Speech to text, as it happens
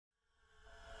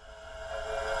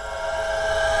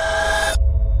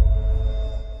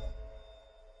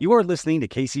You are listening to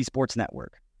KC Sports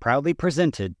Network, proudly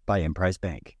presented by Emprise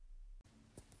Bank.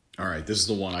 All right, this is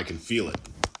the one. I can feel it.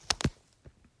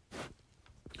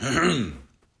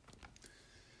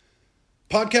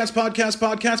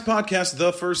 Podcast.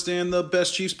 The first and the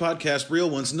best Chiefs podcast. Real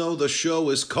ones know the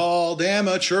show is called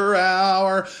Amateur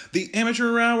Hour. The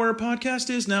Amateur Hour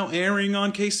podcast is now airing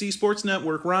on KC Sports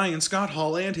Network. Ryan Scott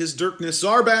Hall and his Dirkness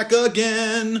are back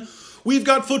again. We've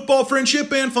got football,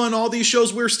 friendship, and fun. All these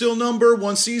shows, we're still number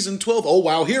one, season 12. Oh,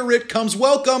 wow, here it comes.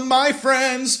 Welcome, my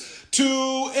friends,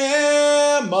 to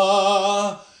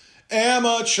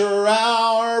Amateur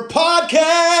Hour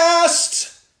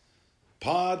Podcast.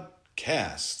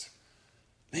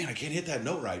 Man, I can't hit that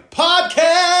note right.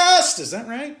 Podcast! Is that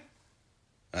right?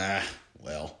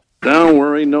 Well. Don't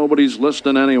worry, nobody's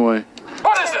listening anyway.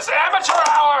 What is this, Amateur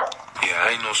Hour? Yeah,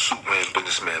 I ain't no Superman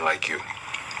businessman like you.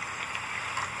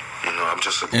 You know, I'm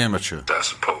just an amateur, I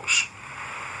suppose.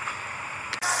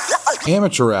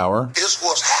 Amateur Hour is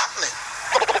what's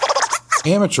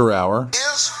happening. Amateur Hour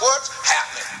is what's happening.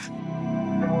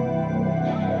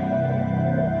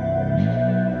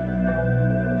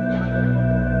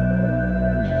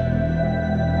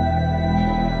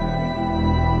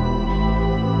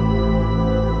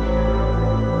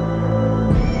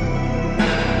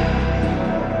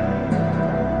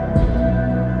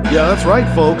 Yeah, that's right,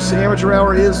 folks. Amateur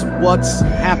Hour is what's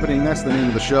happening. That's the name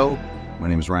of the show. My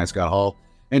name is Ryan Scott Hall,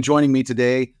 and joining me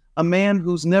today, a man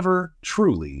who's never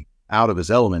truly out of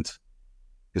his element,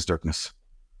 his Dirkness.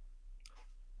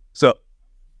 So,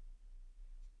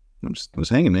 I'm just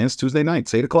hanging, man. It's Tuesday night.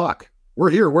 It's 8 o'clock. We're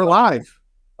here. We're live.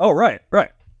 Oh, right. We're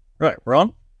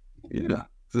on? Yeah.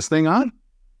 Is this thing on?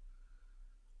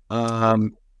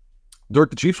 Dirk,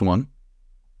 the Chiefs won.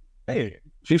 Hey.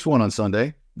 Chiefs won on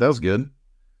Sunday. That was good.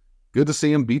 Good to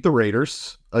see him beat the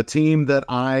Raiders, a team that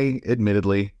I,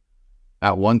 admittedly,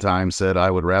 at one time said I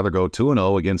would rather go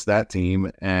 2-0 against that team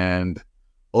and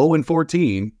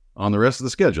 0-14 on the rest of the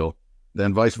schedule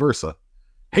than vice versa.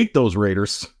 Hate those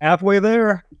Raiders. Halfway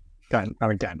there. Kind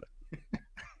of.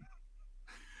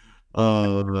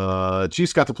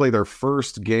 Chiefs got to play their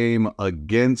first game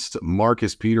against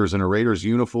Marcus Peters in a Raiders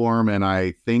uniform, and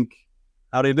I think...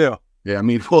 How'd he do? Yeah, I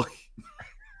mean, well...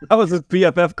 That was his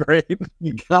BFF grade.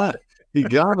 He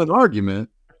got an argument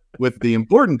with the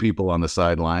important people on the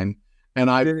sideline,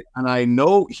 and I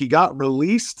know he got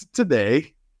released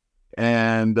today.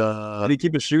 And did he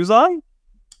keep his shoes on?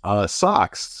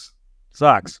 Socks.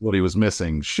 What he was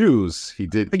missing. Shoes. He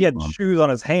did. I think he had shoes on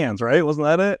his hands, right? Wasn't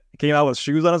that it? He came out with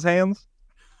shoes on his hands.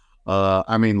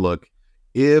 I mean, look,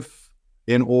 if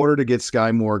in order to get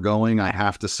Sky Moore going, I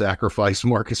have to sacrifice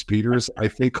Marcus Peters, I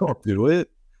think I'll do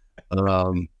it.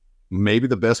 Maybe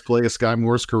the best play of Sky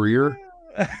Moore's career.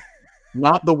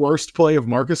 Not the worst play of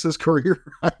Marcus's career,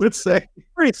 I would say.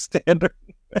 Pretty standard.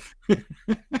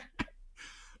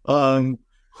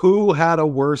 Who had a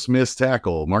worse missed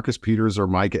tackle, Marcus Peters or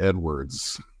Mike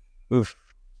Edwards? Oof.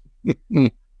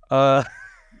 One of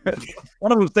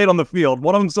them stayed on the field.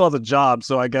 One of them still has a job,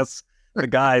 so I guess the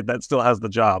guy that still has the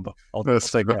job. That's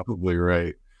probably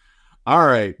right. All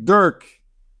right, Dirk.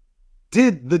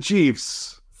 Did the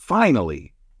Chiefs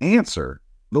finally answer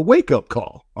the wake-up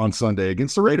call on Sunday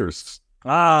against the Raiders?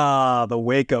 The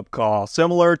wake-up call.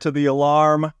 Similar to the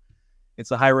alarm,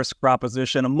 it's a high-risk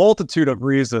proposition, a multitude of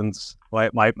reasons why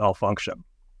it might malfunction.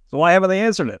 So why haven't they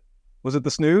answered it? Was it the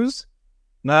snooze?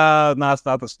 No, it's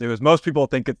not the snooze. Most people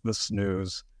think it's the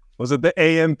snooze. Was it the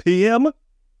AM/PM?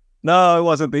 No, it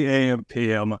wasn't the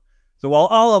AM/PM. So while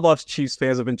all of us Chiefs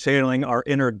fans have been channeling our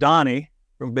inner Donnie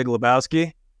from Big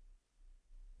Lebowski,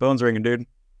 phone's ringing, dude.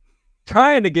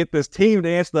 Trying to get this team to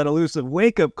answer that elusive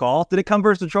wake-up call. Did it come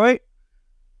versus Detroit?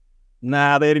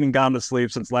 Nah, they hadn't even gone to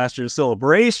sleep since last year's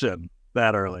celebration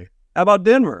that early. How about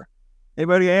Denver?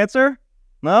 Anybody answer?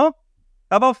 No?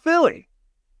 How about Philly?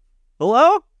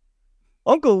 Hello?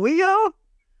 Uncle Leo?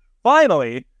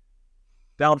 Finally,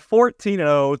 down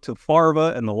 14-0 to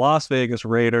Farva and the Las Vegas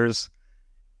Raiders,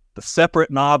 the separate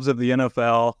knobs of the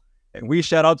NFL, and we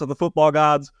shout out to the football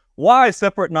gods. Why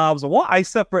separate knobs? Why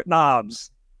separate knobs?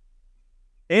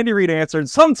 Andy Reid answered,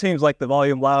 some teams like the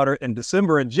volume louder in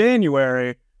December and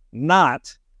January,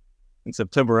 not in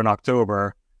September and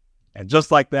October. And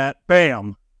just like that,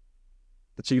 bam,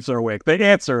 the Chiefs are awake. They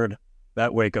answered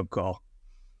that wake-up call.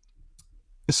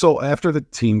 So after the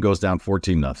team goes down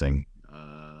 14-0,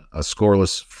 a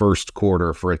scoreless first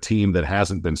quarter for a team that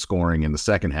hasn't been scoring in the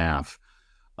second half,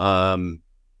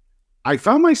 I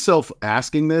found myself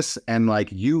asking this, and like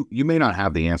you may not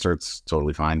have the answer. It's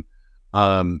totally fine.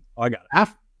 I got it.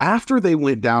 After they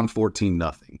went down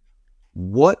 14-0,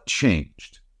 what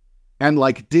changed? And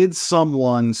like, did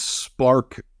someone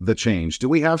spark the change? Do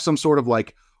we have some sort of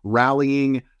like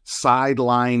rallying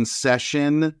sideline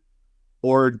session,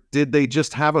 or did they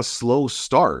just have a slow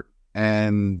start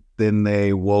and then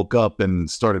they woke up and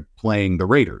started playing the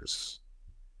Raiders?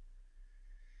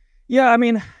 Yeah, I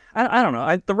mean, I don't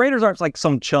know. The Raiders aren't like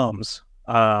some chums.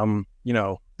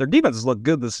 Their defenses look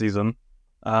good this season.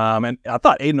 And I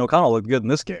thought Aiden O'Connell looked good in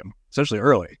this game, especially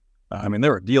early. I mean, they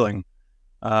were dealing.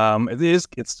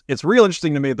 It's real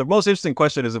interesting to me. The most interesting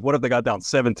question is what if they got down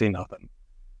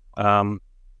 17-0?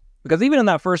 Because even in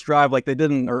that first drive, like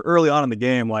or early on in the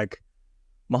game, like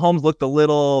Mahomes looked a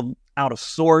little out of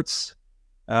sorts.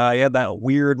 He had that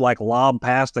weird like lob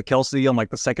pass to Kelsey on like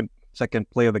the second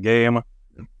play of the game.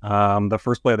 The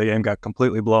first play of the game got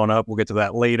completely blown up. We'll get to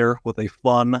that later with a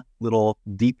fun little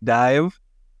deep dive.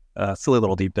 Silly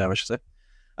little deep dive, I should say.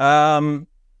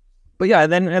 But yeah,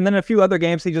 and then a few other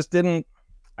games he just didn't.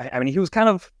 I mean, he was kind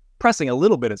of pressing a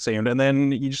little bit, it seemed, and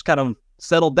then he just kind of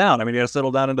settled down. I mean, he had to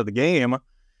settle down into the game,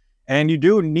 and you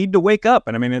do need to wake up.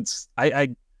 And I mean,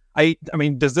 I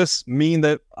mean, does this mean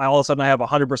that all of a sudden I have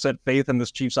 100% faith in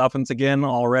this Chiefs offense again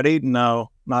already?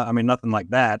 No, nothing like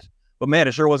that. But man,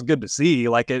 it sure was good to see.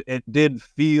 Like it did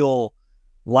feel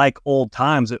like old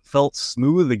times. It felt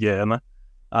smooth again.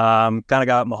 Kind of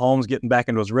got Mahomes getting back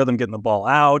into his rhythm, getting the ball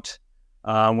out.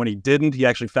 When he didn't, he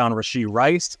actually found Rashee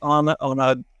Rice on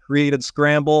a created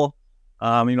scramble.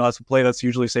 That's a play that's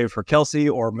usually saved for Kelsey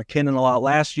or McKinnon a lot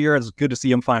last year. It's good to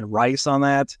see him find Rice on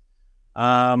that.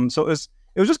 So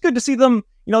it was just good to see them.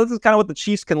 This is kind of what the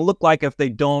Chiefs can look like if they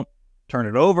don't turn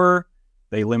it over.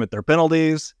 They limit their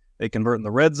penalties. They convert in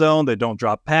the red zone. They don't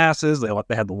drop passes. They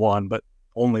had the one, but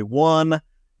only one.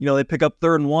 They pick up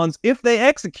 3rd and 1s. If they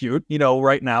execute,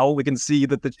 right now we can see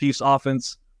that the Chiefs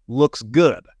offense looks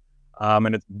good.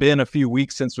 And it's been a few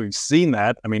weeks since we've seen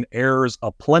that. I mean, errors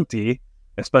aplenty,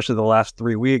 especially the last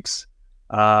 3 weeks.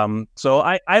 So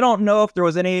I don't know if there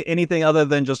was anything other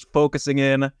than just focusing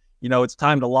in, it's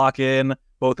time to lock in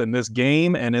both in this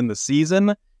game and in the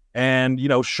season and,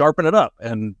 sharpen it up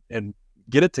and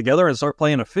get it together and start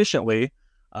playing efficiently.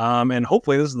 And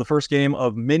hopefully this is the first game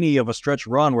of many of a stretch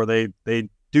run where they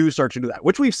do start to do that,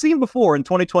 which we've seen before in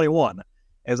 2021,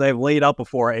 as I've laid out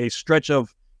before, a stretch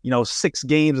of, 6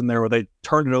 games in there where they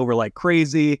turned it over like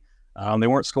crazy. They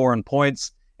weren't scoring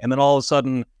points. And then all of a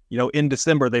sudden, in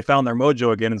December, they found their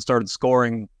mojo again and started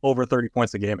scoring over 30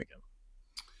 points a game again.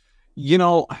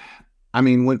 I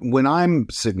mean, when I'm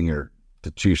sitting here,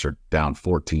 the Chiefs are down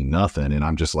 14-0, and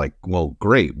I'm just like, well,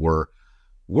 great. We're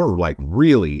like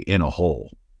really in a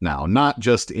hole now, not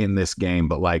just in this game,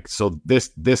 but like, so this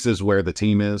is where the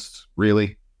team is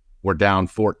really. We're down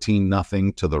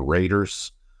 14-0 to the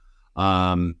Raiders.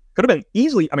 Could have been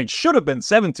easily, should have been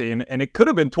 17, and it could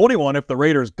have been 21 if the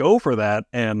Raiders go for that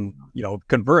and,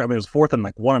 convert. It was 4th and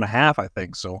like 1.5, I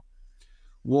think. So,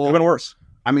 well, could have been worse.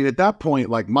 At that point,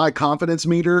 like my confidence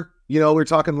meter, we were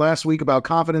talking last week about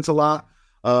confidence a lot.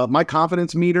 My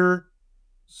confidence meter,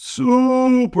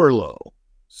 super low.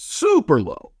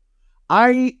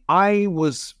 I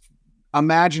was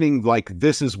imagining like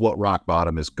this is what rock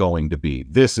bottom is going to be.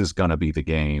 This is going to be the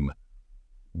game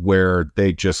where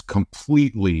they just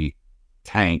completely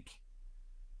tank.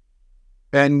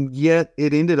 And yet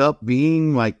it ended up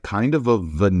being like kind of a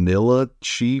vanilla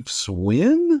Chiefs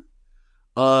win.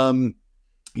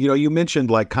 You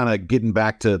mentioned like kind of getting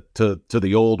back to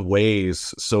the old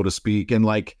ways, so to speak. And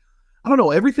like, I don't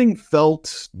know, everything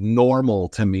felt normal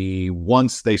to me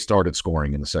once they started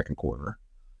scoring in the second quarter.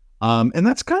 And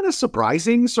that's kind of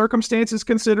surprising, circumstances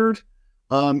considered.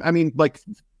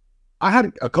 I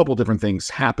had a couple different things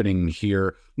happening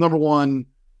here. Number one,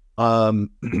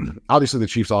 obviously the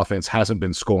Chiefs offense hasn't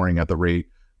been scoring at the rate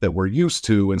that we're used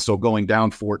to. And so going down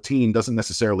 14 doesn't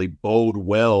necessarily bode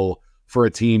well for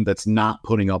a team that's not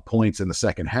putting up points in the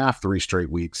second half 3 straight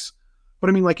weeks.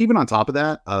 But even on top of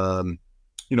that,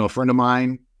 a friend of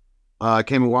mine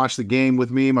came and watched the game with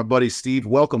me, my buddy Steve,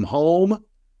 welcome home.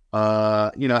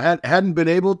 Hadn't been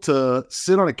able to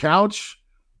sit on a couch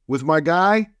with my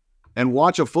guy and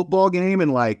watch a football game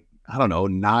in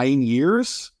 9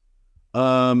 years.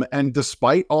 And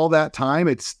despite all that time,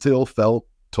 it still felt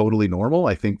totally normal,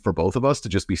 I think, for both of us to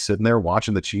just be sitting there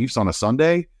watching the Chiefs on a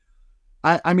Sunday.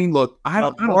 Look, I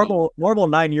don't normal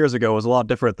 9 years ago was a lot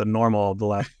different than normal of the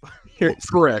last years.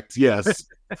 Correct. Yes.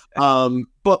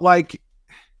 But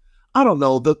I don't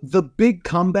know, the big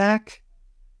comeback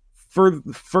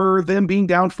for them being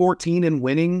down 14 and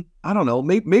winning. I don't know.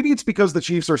 Maybe it's because the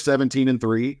Chiefs are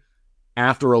 17-3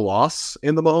 after a loss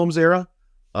in the Mahomes era.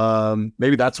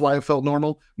 Maybe that's why it felt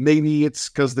normal. Maybe it's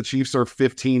because the Chiefs are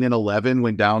 15-11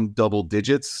 when down double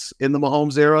digits in the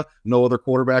Mahomes era. No other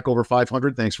quarterback over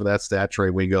 500. Thanks for that stat, Trey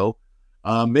Wingo.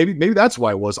 Maybe that's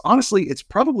why it was. Honestly, it's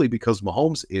probably because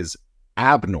Mahomes is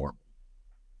abnormal.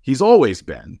 He's always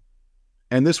been.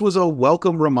 And this was a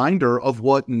welcome reminder of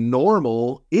what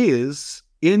normal is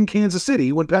in Kansas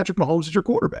City when Patrick Mahomes is your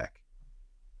quarterback.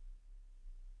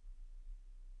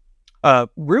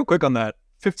 Real quick on that,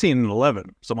 15-11.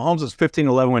 So Mahomes is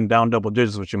 15-11 when down double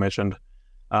digits, which you mentioned.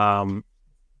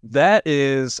 That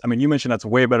is, I mean, you mentioned that's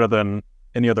way better than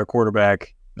any other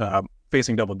quarterback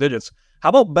facing double digits. How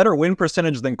about better win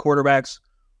percentage than quarterbacks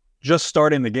just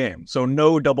starting the game? So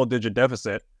no double-digit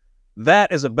deficit.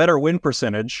 That is a better win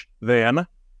percentage than,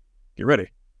 get ready,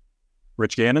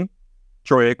 Rich Gannon,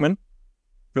 Troy Aikman,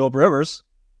 Phillip Rivers,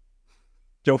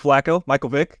 Joe Flacco, Michael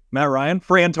Vick, Matt Ryan,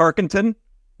 Fran Tarkenton,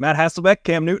 Matt Hasselbeck,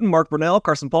 Cam Newton, Mark Brunell,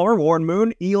 Carson Palmer, Warren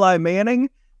Moon, Eli Manning,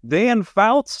 Dan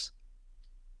Fouts,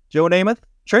 Joe Namath,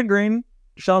 Trent Green,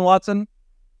 Deshaun Watson,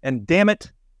 and damn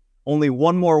it, only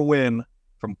one more win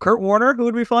from Kurt Warner, who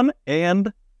would be fun,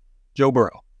 and Joe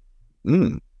Burrow.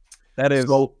 That is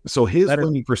so his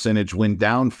winning percentage when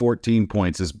down 14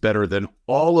 points is better than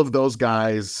all of those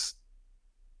guys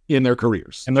in their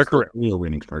careers. Real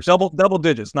winning percentage. Double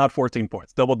digits, not 14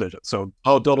 points. Double digits. So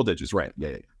double digits, right?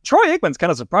 Yeah. Troy Aikman's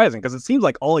kind of surprising because it seems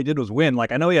like all he did was win.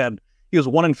 Like I know he was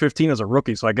 1-15 as a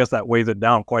rookie, so I guess that weighs it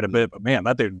down quite a bit. But man,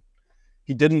 that dude,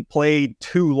 he didn't play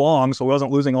too long, so he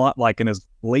wasn't losing a lot like in his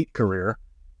late career.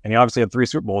 And he obviously had 3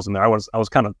 Super Bowls in there. That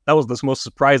was the most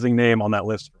surprising name on that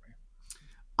list for me.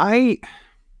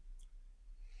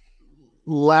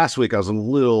 Last week I was a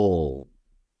little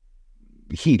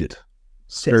heated,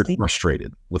 very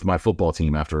frustrated with my football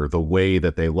team after the way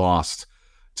that they lost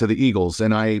to the Eagles.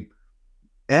 And I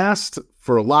asked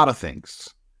for a lot of things.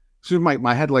 So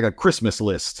I had like a Christmas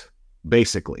list,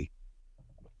 basically.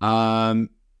 And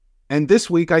this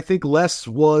week, I think less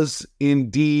was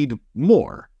indeed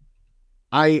more.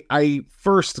 I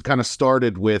first kind of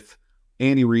started with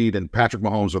Andy Reid and Patrick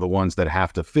Mahomes are the ones that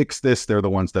have to fix this. They're the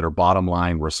ones that are bottom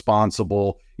line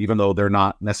responsible, even though they're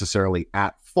not necessarily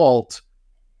at fault.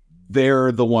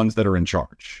 They're the ones that are in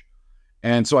charge.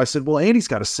 And so I said, well, Andy's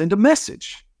got to send a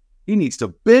message. He needs to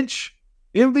bench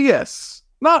MVS.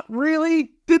 Not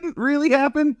really. Didn't really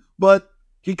happen, but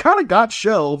he kind of got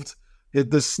shelved.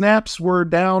 The snaps were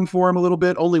down for him a little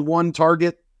bit. Only one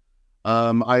target.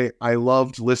 I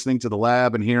loved listening to the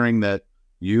lab and hearing that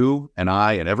you and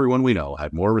I and everyone we know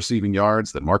had more receiving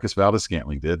yards than Marcus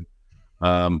Valdez-Scantling did.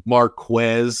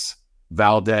 Marquez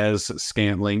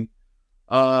Valdez-Scantling.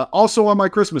 Also on my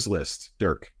Christmas list,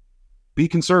 Dirk. Be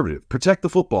conservative. Protect the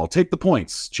football. Take the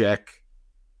points. Check.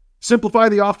 Simplify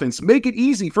the offense. Make it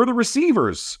easy for the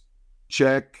receivers.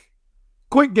 Check.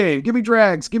 Quick game. Give me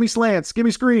drags. Give me slants. Give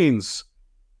me screens.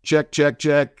 Check, check,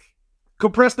 check.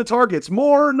 Compress the targets.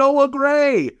 More Noah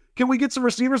Gray. Can we get some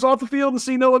receivers off the field and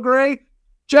see Noah Gray?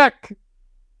 Check.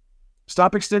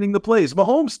 Stop extending the plays.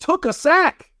 Mahomes took a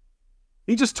sack.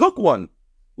 He just took one.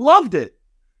 Loved it.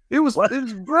 It was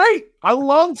great. I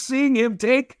loved seeing him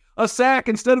take a sack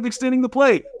instead of extending the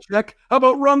play. Check. How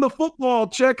about run the football?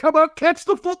 Check. How about catch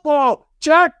the football?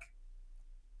 Check.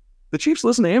 The Chiefs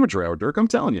listen to Amateur Hour, Dirk. I'm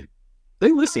telling you.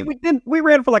 They listen. We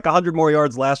ran for like 100 more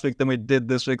yards last week than we did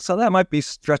this week, so that might be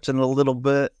stretching a little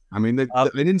bit. I mean, they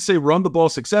didn't say run the ball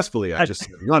successfully. I just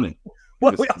said run it.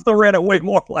 Well, we also ran it way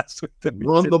more last week than we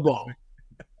run did the ball.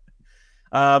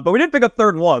 But we did pick up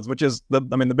 3rd and 1s, which is the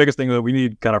biggest thing that we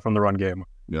need kind of from the run game.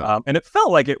 Yeah. And it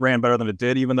felt like it ran better than it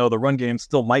did, even though the run game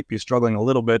still might be struggling a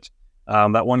little bit.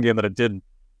 That one game that it did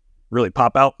really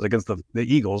pop out was against the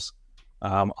Eagles,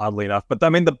 oddly enough. But I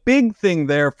mean, the big thing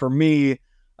there for me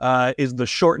is the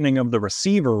shortening of the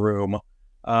receiver room.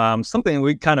 Something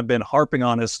we've kind of been harping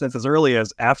on since as early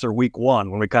as after week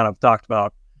 1, when we kind of talked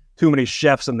about too many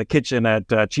chefs in the kitchen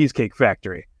at Cheesecake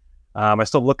Factory. I'm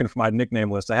still looking for my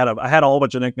nickname list. I had a whole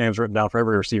bunch of nicknames written down for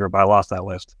every receiver, but I lost that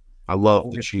list. I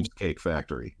love the Cheesecake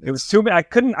Factory. It was too many. I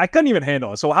couldn't even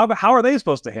handle it. So how are they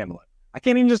supposed to handle it? I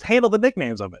can't even just handle the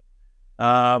nicknames of it.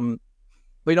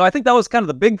 But I think that was kind of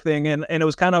the big thing, and it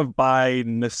was kind of by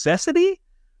necessity.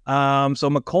 So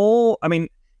McCole, I mean,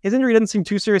 his injury didn't seem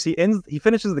too serious. He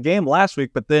finishes the game last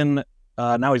week, but then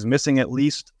now he's missing at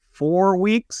least 4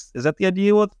 weeks. Is that the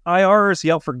idea with IR, or is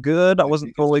he out for good? I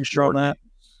wasn't totally sure on that.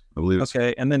 I believe it's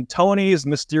okay. And then Tony's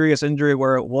mysterious injury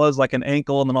where it was like an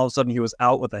ankle, and then all of a sudden he was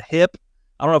out with a hip.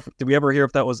 I don't know did we ever hear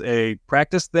if that was a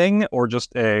practice thing or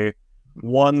just a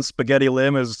one spaghetti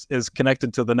limb is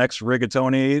connected to the next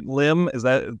rigatoni limb? Is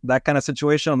that kind of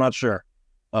situation? I'm not sure.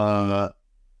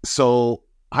 So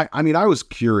I mean, I was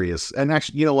curious, and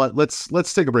actually, you know what?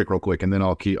 Let's take a break real quick, and then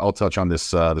I'll touch on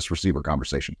this receiver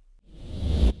conversation.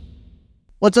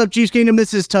 What's up, Chiefs Kingdom?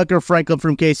 This is Tucker Franklin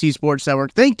from KC Sports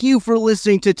Network. Thank you for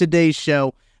listening to today's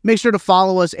show. Make sure to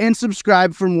follow us and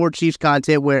subscribe for more Chiefs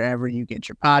content wherever you get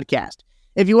your podcast.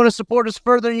 If you want to support us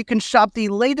further, you can shop the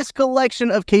latest collection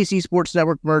of KC Sports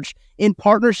Network merch in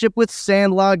partnership with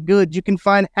Sandlot Goods. You can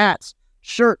find hats,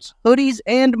 shirts, hoodies,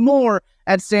 and more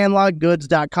at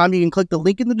sandlotgoods.com. You can click the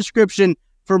link in the description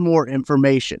for more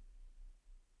information.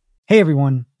 Hey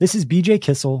everyone, this is BJ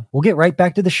Kissel. We'll get right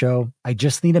back to the show. I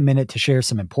just need a minute to share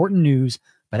some important news,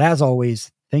 but as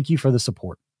always, thank you for the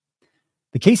support.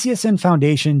 The KCSN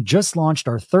Foundation just launched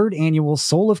our third annual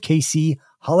Soul of KC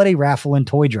Holiday Raffle and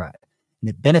Toy Drive, and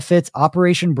it benefits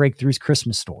Operation Breakthrough's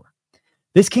Christmas store.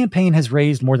 This campaign has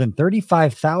raised more than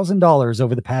 $35,000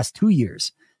 over the past 2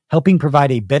 years, helping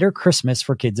provide a better Christmas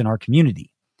for kids in our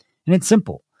community. And it's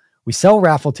simple. We sell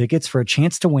raffle tickets for a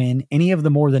chance to win any of the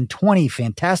more than 20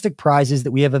 fantastic prizes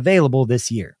that we have available this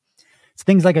year. It's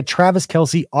things like a Travis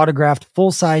Kelce autographed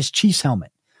full-size Chiefs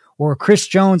helmet, or a Chris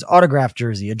Jones autographed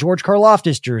jersey, a George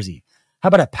Karlaftis jersey. How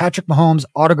about a Patrick Mahomes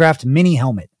autographed mini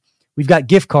helmet? We've got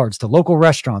gift cards to local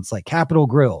restaurants like Capitol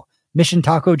Grill, Mission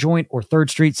Taco Joint, or 3rd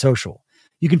Street Social.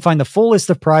 You can find the full list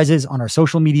of prizes on our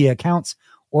social media accounts,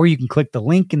 or you can click the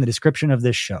link in the description of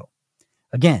this show.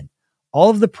 Again, all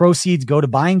of the proceeds go to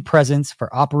buying presents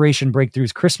for Operation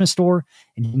Breakthrough's Christmas store,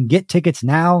 and you can get tickets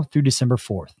now through December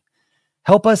 4th.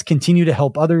 Help us continue to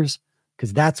help others,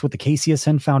 because that's what the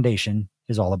KCSN Foundation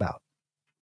is all about.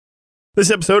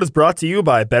 This episode is brought to you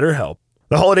by BetterHelp.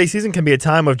 The holiday season can be a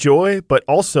time of joy, but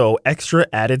also extra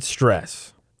added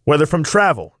stress. Whether from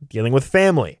travel, dealing with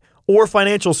family, or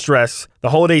financial stress, the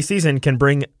holiday season can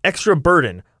bring extra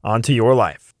burden onto your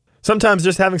life. Sometimes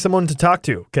just having someone to talk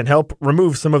to can help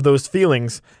remove some of those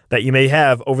feelings that you may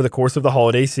have over the course of the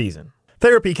holiday season.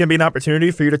 Therapy can be an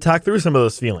opportunity for you to talk through some of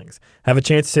those feelings, have a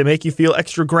chance to make you feel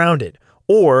extra grounded,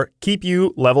 or keep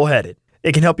you level-headed.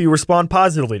 It can help you respond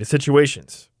positively to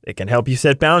situations. It can help you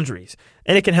set boundaries,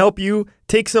 and it can help you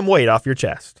take some weight off your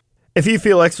chest. If you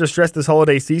feel extra stressed this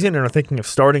holiday season and are thinking of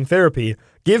starting therapy,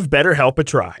 give BetterHelp a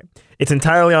try. It's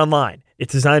entirely online.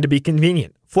 It's designed to be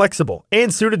convenient, flexible,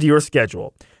 and suited to your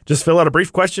schedule. Just fill out a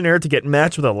brief questionnaire to get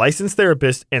matched with a licensed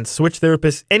therapist and switch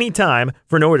therapists anytime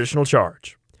for no additional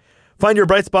charge. Find your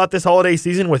bright spot this holiday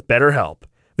season with BetterHelp.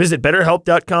 Visit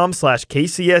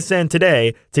BetterHelp.com/KCSN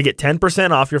today to get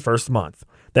 10% off your first month.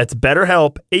 That's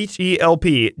BetterHelp,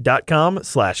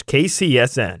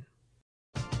 HELP.com/KCSN.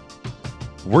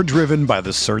 We're driven by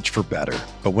the search for better.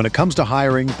 But when it comes to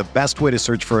hiring, the best way to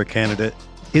search for a candidate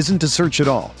isn't to search at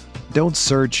all. Don't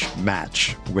search,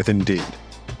 match with Indeed.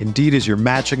 Indeed is your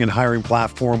matching and hiring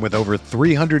platform with over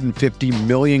 350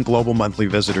 million global monthly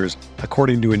visitors,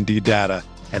 according to Indeed data,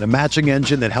 and a matching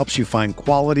engine that helps you find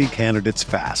quality candidates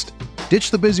fast.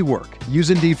 Ditch the busy work. Use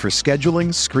Indeed for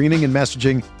scheduling, screening, and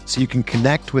messaging so you can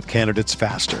connect with candidates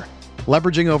faster.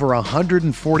 Leveraging over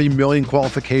 140 million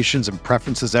qualifications and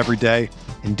preferences every day,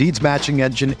 Indeed's matching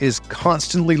engine is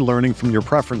constantly learning from your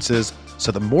preferences,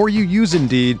 so the more you use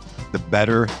Indeed, the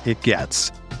better it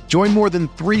gets. Join more than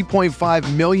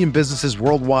 3.5 million businesses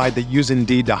worldwide that use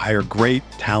Indeed to hire great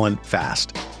talent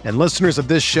fast. And listeners of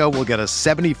this show will get a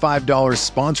 $75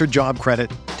 sponsored job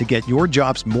credit to get your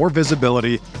jobs more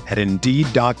visibility at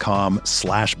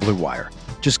Indeed.com/Blue Wire.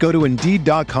 Just go to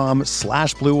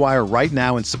Indeed.com/Blue Wire right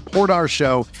now and support our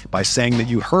show by saying that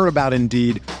you heard about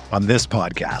Indeed on this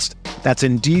podcast. That's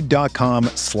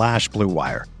Indeed.com/Blue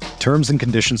Wire. Terms and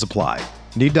conditions apply.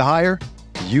 Need to hire?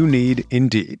 You need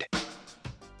Indeed.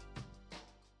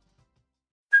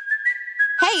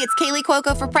 Hey, it's Kaylee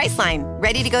Cuoco for Priceline.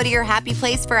 Ready to go to your happy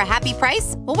place for a happy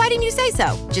price? Well, why didn't you say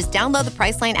so? Just download the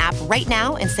Priceline app right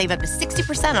now and save up to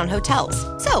 60% on hotels.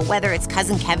 So whether it's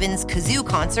Cousin Kevin's Kazoo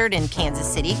Concert in Kansas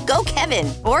City, go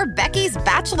Kevin, or Becky's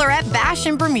Bachelorette Bash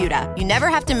in Bermuda, you never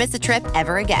have to miss a trip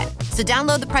ever again. So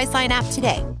download the Priceline app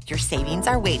today. Your savings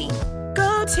are waiting.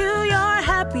 Go to your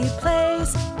happy place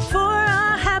for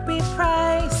a happy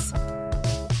price.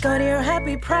 Go to your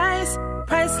happy price,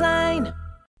 Priceline.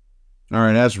 All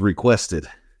right, as requested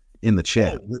in the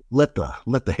chat, let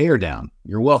the hair down.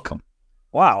 You're welcome.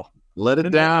 Wow. Let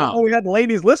it down. Oh, we had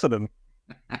ladies listening.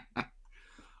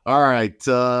 All right.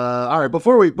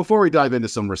 Before we dive into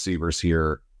some receivers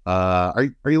here, are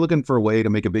you looking for a way to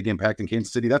make a big impact in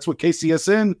Kansas City? That's what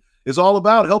KCSN is all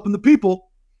about, helping the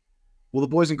people. Well, the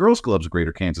Boys and Girls Clubs of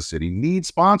Greater Kansas City need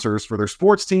sponsors for their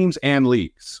sports teams and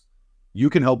leagues. You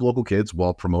can help local kids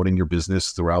while promoting your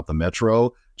business throughout the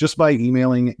metro just by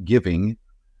emailing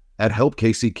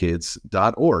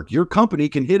giving@helpkckids.org. Your company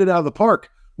can hit it out of the park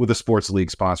with a sports league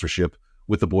sponsorship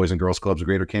with the Boys and Girls Clubs of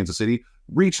Greater Kansas City.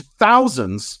 Reach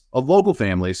thousands of local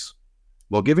families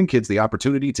while giving kids the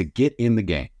opportunity to get in the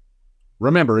game.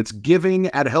 Remember, it's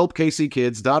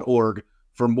giving@helpkckids.org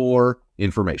for more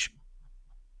information.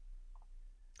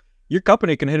 your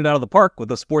company can hit it out of the park with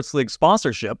a sports league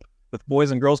sponsorship with Boys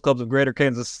and Girls Clubs of Greater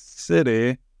Kansas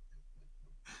City.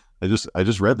 I just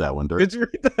read that one, Dirk. Did you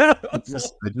read that? I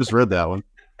just read that one.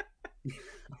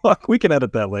 Fuck, we can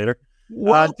edit that later.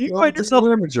 Do you find yourself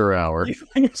amateur hour? Do you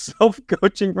find yourself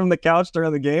coaching from the couch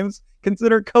during the games?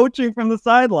 Consider coaching from the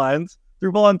sidelines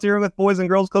through volunteering with Boys and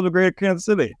Girls Clubs of Greater Kansas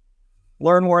City.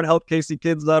 Learn more at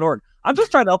helpkckids.org. I'm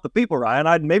just trying to help the people,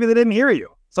 Ryan. Maybe they didn't hear you.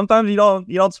 Sometimes you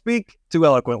don't speak too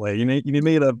eloquently. You need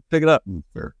me to pick it up.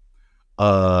 Fair.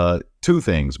 Two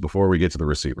things before we get to the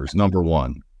receivers. Number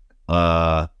one,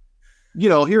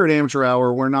 here at Amateur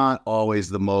Hour, we're not always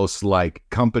the most like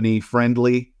company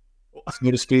friendly,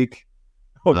 so to speak.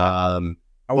 Are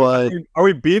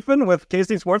we beefing with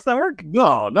KC Sports Network?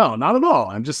 No, not at all.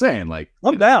 I'm just saying, like,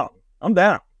 I'm down. I'm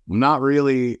not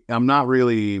really in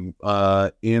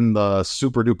the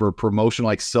super duper promotion,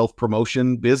 like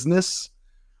self-promotion business.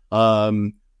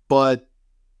 But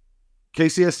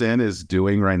KCSN is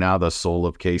doing right now the Soul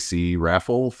of KC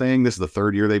raffle thing. This is the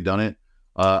third year they've done it.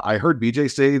 I heard BJ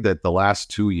say that the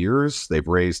last 2 years they've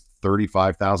raised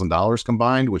 $35,000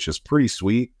 combined, which is pretty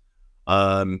sweet.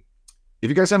 If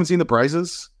you guys haven't seen the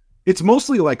prizes, it's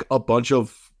mostly like a bunch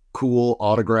of cool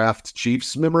autographed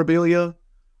Chiefs memorabilia.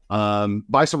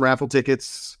 Buy some raffle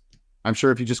tickets. I'm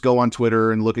sure if you just go on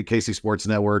Twitter and look at KC Sports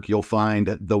Network, you'll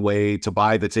find the way to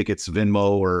buy the tickets,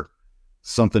 Venmo or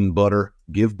something butter,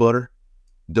 give butter,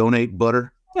 donate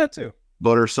butter. That too.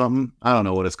 Butter something. I don't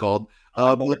know what it's called.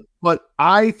 But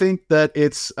I think that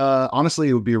it's honestly,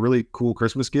 it would be a really cool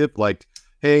Christmas gift. Like,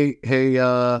 hey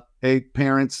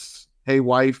parents, hey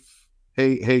wife,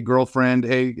 hey girlfriend,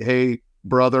 hey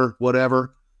brother,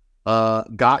 whatever.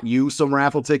 Got you some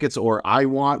raffle tickets, or I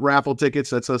want raffle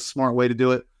tickets. That's a smart way to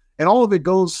do it. And all of it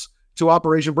goes to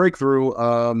Operation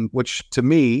Breakthrough, which to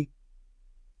me,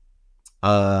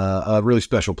 a really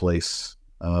special place.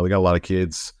 We got a lot of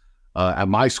kids at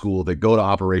my school that go to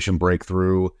Operation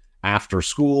Breakthrough after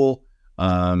school.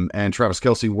 And Travis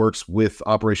Kelsey works with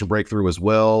Operation Breakthrough as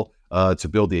well to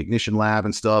build the Ignition Lab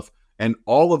and stuff. And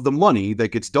all of the money that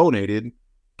gets donated,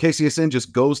 KCSN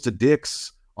just goes to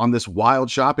Dick's on this wild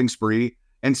shopping spree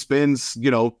and spends,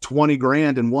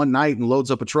 $20,000 in one night and loads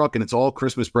up a truck, and it's all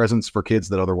Christmas presents for kids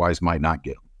that otherwise might not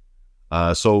get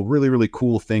them. So really, really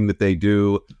cool thing that they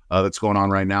do that's going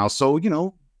on right now. So,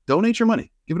 donate your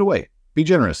money, give it away, be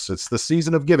generous. It's the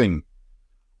season of giving.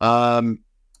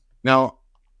 Now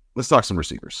let's talk some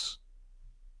receivers.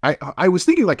 I was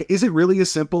thinking, like, is it really as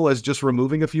simple as just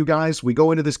removing a few guys? We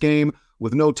go into this game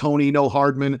with no Tony, no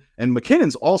Hardman, and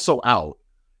McKinnon's also out.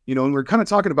 And we're kind of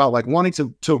talking about like wanting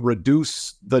to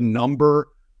reduce the number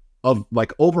of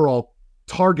like overall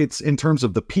targets in terms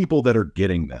of the people that are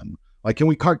getting them. Like, can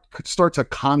we start to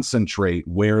concentrate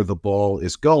where the ball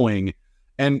is going?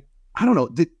 And I don't know.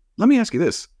 Let me ask you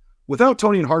this. Without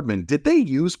Tony and Hardman, did they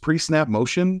use pre-snap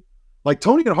motion? Like,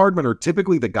 Tony and Hardman are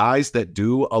typically the guys that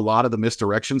do a lot of the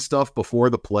misdirection stuff before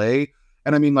the play.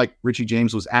 And I mean, like, Richie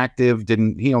James was active.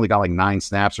 He only got like 9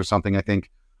 snaps or something, I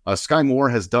think. Sky Moore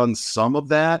has done some of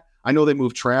that. I know they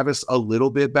moved Travis a little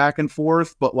bit back and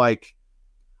forth, but like,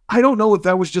 I don't know if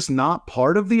that was just not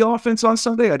part of the offense on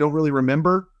Sunday. I don't really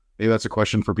remember. Maybe that's a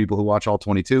question for people who watch all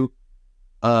 22.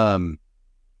 I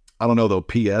don't know though.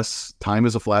 P.S. Time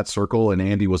is a flat circle, and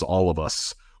Andy was all of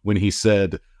us when he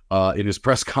said in his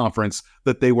press conference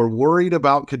that they were worried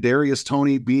about Kadarius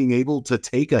Toney being able to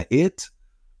take a hit.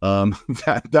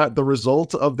 That the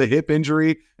result of the hip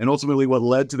injury and ultimately what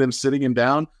led to them sitting him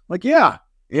down. Like, yeah,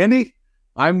 Andy,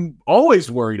 I'm always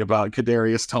worried about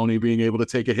Kadarius Toney being able to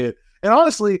take a hit. And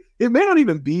honestly, it may not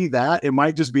even be that. It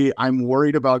might just be, I'm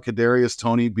worried about Kadarius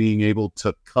Toney being able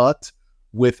to cut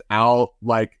without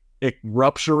like it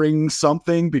rupturing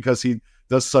something because he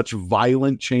does such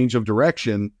violent change of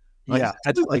direction. Like, yeah,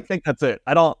 I think that's it.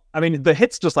 The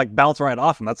hits just like bounce right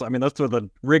off him. That's where the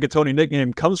Rigatoni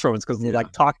nickname comes from. It's because like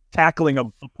tackling a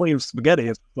plate of spaghetti.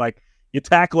 It's like you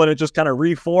tackle it, it just kind of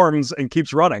reforms and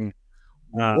keeps running.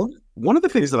 One of the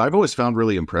things that I've always found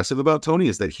really impressive about Tony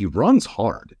is that he runs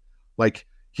hard. Like,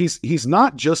 he's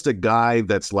not just a guy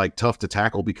that's like tough to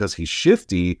tackle because he's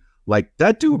shifty. Like,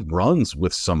 that dude runs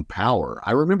with some power.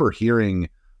 I remember hearing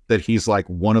that he's like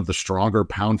one of the stronger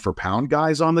pound for pound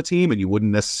guys on the team, and you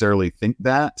wouldn't necessarily think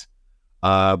that.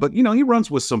 But he runs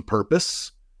with some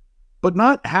purpose. But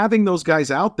not having those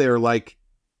guys out there, like,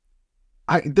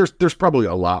 there's probably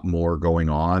a lot more going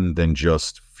on than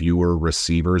just fewer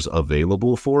receivers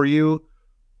available for you.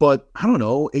 But I don't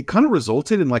know, it kind of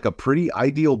resulted in like a pretty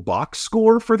ideal box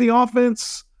score for the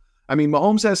offense. I mean,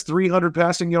 Mahomes has 300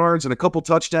 passing yards and a couple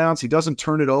touchdowns. He doesn't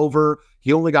turn it over.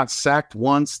 He only got sacked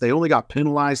once. They only got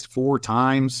penalized 4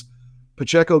 times.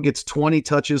 Pacheco gets 20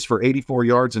 touches for 84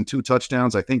 yards and 2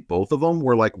 touchdowns. I think both of them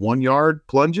were like 1 yard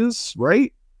plunges,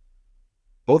 right?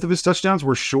 Both of his touchdowns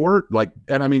were short,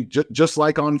 and I mean, just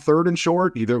like on 3rd and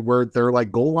short, either where they're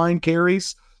like goal line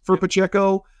carries for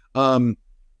Pacheco. Kind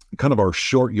of our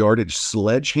short yardage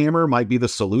sledgehammer might be the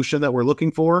solution that we're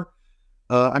looking for.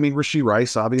 I mean, Rashee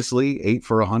Rice, obviously, 8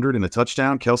 for 100 and a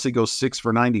touchdown. Kelsey goes 6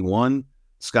 for 91.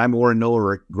 Sky Moore and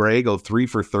Noah Gray go 3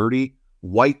 for 30.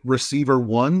 White receiver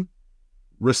 1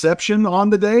 reception on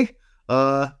the day.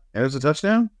 There's a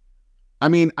touchdown. I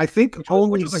mean, I think which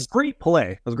was a great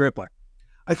play. It was a great play.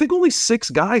 I think only 6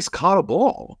 guys caught a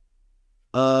ball.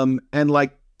 And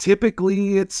like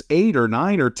typically it's 8 or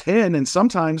 9 or 10, and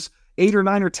sometimes 8 or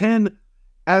 9 or 10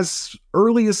 as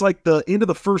early as like the end of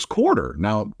the first quarter.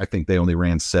 Now, I think they only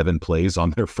ran 7 plays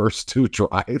on their first 2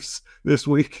 drives this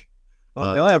week.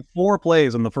 Well, they only had 4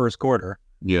 plays in the first quarter.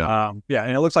 Yeah.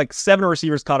 And it looks like 7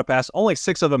 receivers caught a pass. Only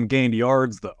 6 of them gained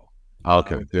yards, though.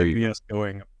 Okay, there you go.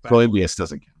 Going so MBS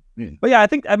doesn't count. Yeah. But yeah, I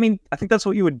think that's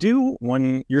what you would do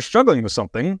when you're struggling with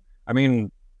something. I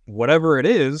mean, whatever it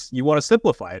is, you want to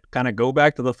simplify it. Kind of go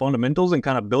back to the fundamentals and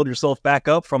kind of build yourself back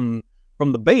up from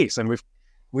the base. And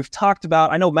we've talked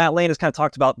about, I know Matt Lane has kind of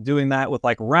talked about doing that with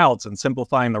like routes and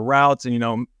simplifying the routes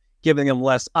and, giving them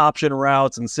less option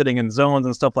routes and sitting in zones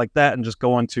and stuff like that and just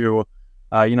going to,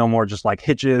 more just like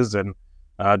hitches and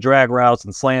drag routes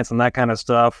and slants and that kind of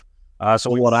stuff.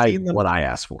 So what I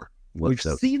asked for. We've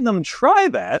seen them try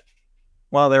that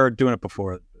while they were doing it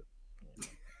before.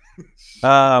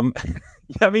 I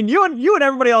mean, you and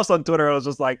everybody else on Twitter was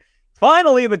just like,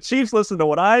 finally, the Chiefs listened to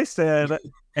what I said,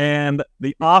 and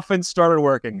the offense started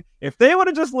working. If they would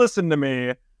have just listened to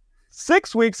me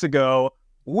 6 weeks ago,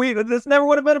 this never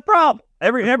would have been a problem.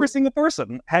 Every single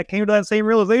person came to that same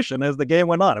realization as the game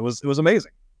went on. It was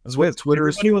amazing. That's what Twitter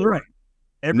is. Everybody was right.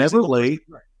 Never late.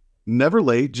 Never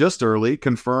late, just early.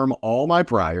 Confirm all my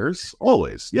priors.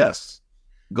 Always. Yes.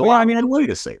 Go on. I mean, way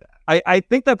to say that. I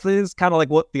think that is kind of like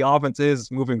what the offense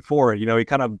is moving forward. You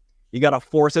got to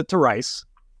force it to Rice.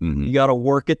 Mm-hmm. You got to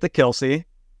work it to Kelsey.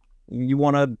 You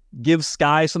want to give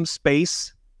Sky some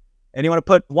space. And you want to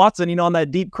put Watson, on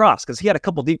that deep cross, because he had a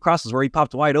couple deep crosses where he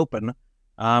popped wide open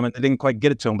and they didn't quite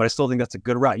get it to him. But I still think that's a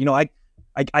good route.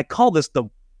 I call this the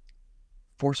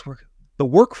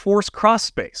workforce cross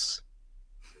space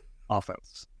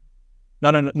offense.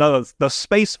 No, the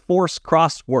space force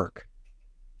cross work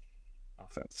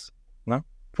offense. No,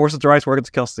 force it to Rice, work it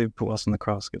to Kelsey, put Wilson in the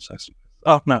cross, give section.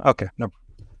 Oh no, okay, no.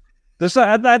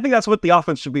 I think that's what the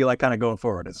offense should be like, kind of going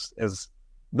forward. Is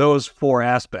those 4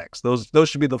 aspects? Those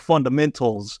should be the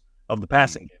fundamentals of the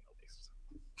passing game. At least.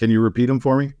 Can you repeat them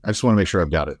for me? I just want to make sure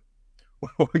I've got it.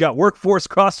 We got workforce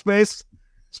cross space,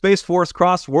 space force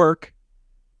cross work,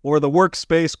 or the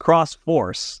workspace cross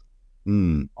force.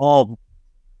 All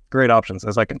great options,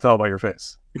 as I can tell by your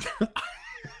face.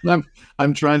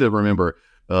 I'm trying to remember.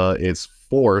 It's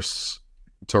force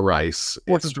to Rice.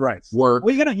 Force to Rice. Work.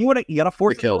 Well, you gotta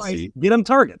force to Kelsey. Rice. Get him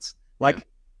targets.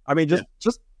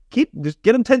 Just get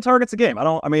him 10 targets a game.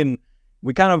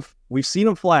 We've seen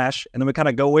him flash, and then we kind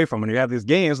of go away from him. When you have these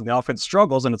games and the offense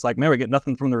struggles, and it's like, man, we get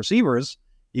nothing from the receivers.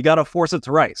 You got to force it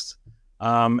to Rice.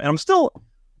 And I'm still,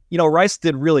 Rice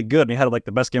did really good, and he had like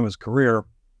the best game of his career.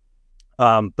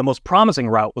 The most promising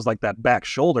route was like that back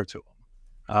shoulder to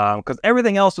him, because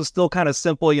everything else was still kind of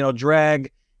simple,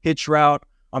 drag, hitch route.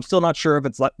 I'm still not sure if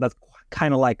it's like that's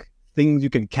kind of like things you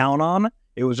can count on.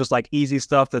 It was just like easy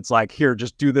stuff that's like, here,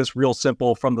 just do this real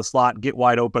simple from the slot, get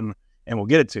wide open, and we'll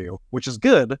get it to you, which is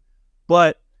good.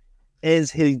 But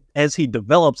as he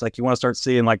develops, like you want to start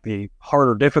seeing like the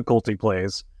harder difficulty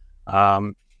plays,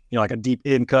 like a deep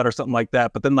in cut or something like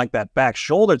that. But then like that back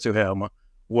shoulder to him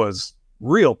was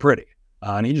real pretty.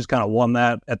 And he just kind of won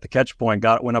that at the catch point,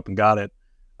 went up and got it.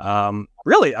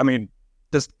 Really, I mean,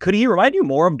 could he remind you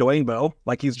more of Dwayne Bowe?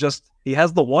 Like he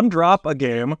has the one drop a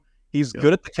game. He's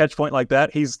good at the catch point like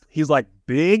that. He's like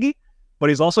big, but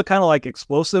he's also kind of like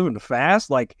explosive and fast.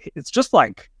 Like it's just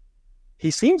like he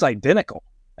seems identical.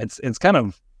 It's kind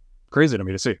of crazy to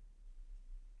me to see.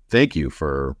 Thank you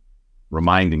for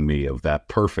reminding me of that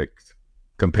perfect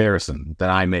comparison that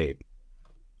I made.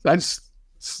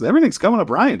 Everything's coming up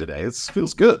Ryan today. It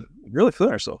feels good. Really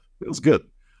feeling ourselves. Feels good.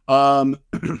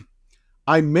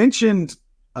 I mentioned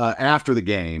after the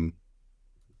game,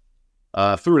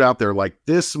 threw it out there like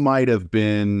this might have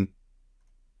been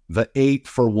the 8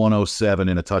 for 107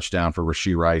 and a touchdown for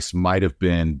Rashee Rice might have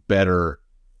been better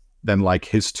than like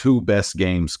his 2 best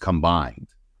games combined.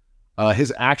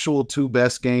 His actual 2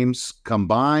 best games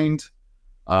combined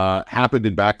happened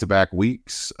in back-to-back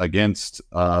weeks against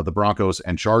the Broncos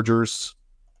and Chargers.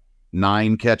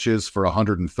 9 catches for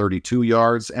 132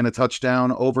 yards and a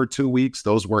touchdown over 2 weeks.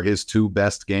 Those were his 2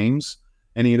 best games.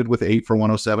 And he ended with 8 for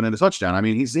 107 and a touchdown. I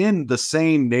mean, he's in the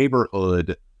same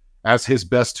neighborhood as his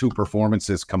best 2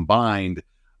 performances combined.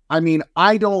 I mean,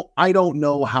 I don't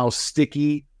know how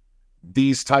sticky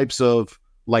these types of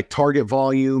like target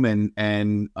volume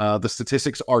and the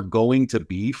statistics are going to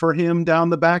be for him down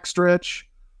the backstretch,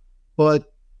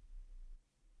 but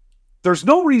there's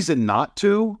no reason not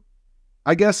to,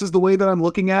 I guess, is the way that I'm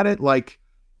looking at it. Like,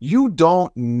 you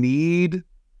don't need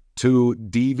to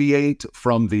deviate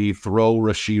from the throw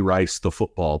Rashee Rice the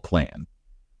football plan.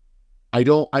 I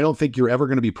don't think you're ever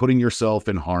going to be putting yourself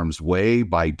in harm's way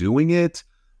by doing it.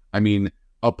 I mean,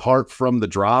 apart from the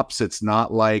drops, it's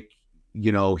not like,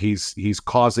 you know, he's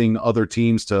causing other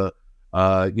teams to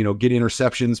get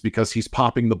interceptions because he's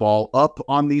popping the ball up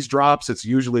on these drops. It's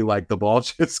usually like the ball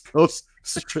just goes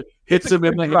hits him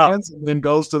in the hands and then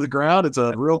goes to the ground. It's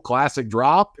a real classic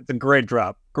drop. It's a great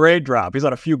drop. Great drop. He's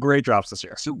had a few great drops this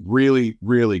year. So really,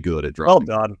 really good at dropping.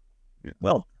 Well done. Yeah.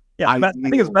 Well, yeah, I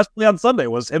think his best play on Sunday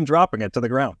was him dropping it to the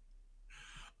ground.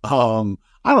 I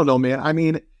don't know, man. I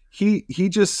mean, he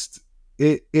just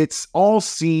it's all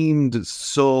seemed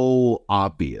so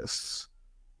obvious,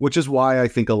 which is why I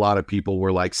think a lot of people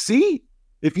were like, see,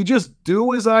 if you just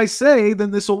do as I say,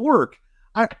 then this will work.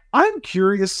 I'm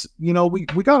curious, you know, we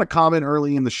got a comment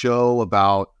early in the show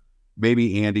about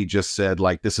maybe Andy just said,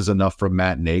 like, this is enough from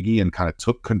Matt Nagy and kind of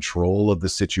took control of the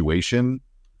situation.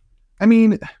 I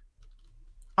mean,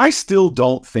 I still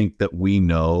don't think that we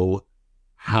know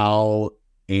how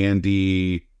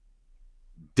Andy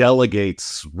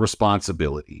delegates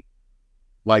responsibility,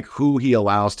 like who he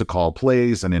allows to call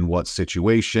plays and in what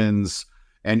situations.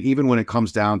 And even when it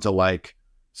comes down to like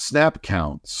snap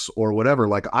counts or whatever,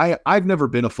 like I've never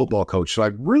been a football coach, so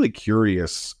I'm really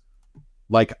curious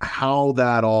like how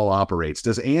that all operates.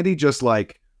 Does Andy just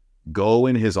like go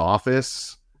in his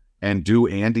office and do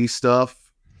Andy stuff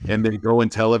and then go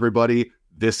and tell everybody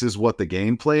this is what the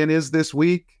game plan is this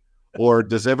week? Or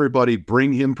does everybody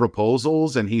bring him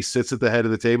proposals and he sits at the head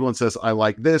of the table and says, I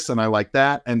like this and I like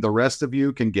that, and the rest of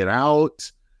you can get out?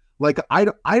 Like, I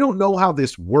don't know how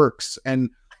this works. And,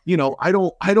 you know, I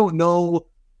don't know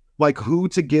like who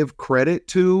to give credit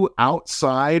to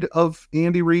outside of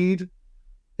Andy Reid.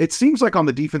 It seems like on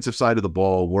the defensive side of the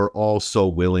ball, we're all so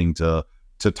willing to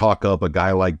talk up a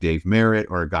guy like Dave Merritt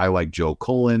or a guy like Joe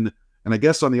Cullen. And I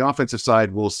guess on the offensive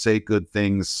side, we'll say good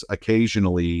things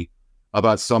occasionally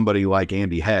about somebody like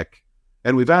Andy Heck.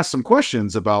 And we've asked some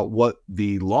questions about what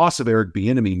the loss of Eric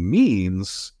Bieniemy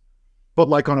means, but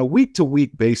like on a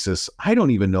week-to-week basis, I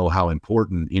don't even know how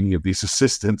important any of these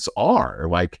assistants are.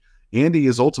 Like, Andy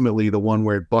is ultimately the one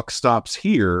where buck stops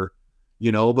here, you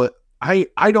know, but I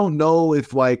don't know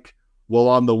if like, well,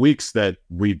 on the weeks that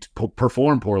we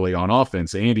perform poorly on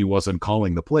offense, Andy wasn't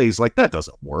calling the plays. Like, that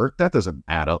doesn't work. That doesn't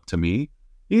add up to me.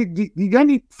 You got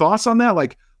any thoughts on that?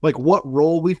 Like what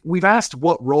role we've asked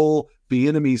what role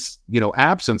Bieniemy's, you know,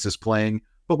 absence is playing,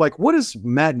 but like, what is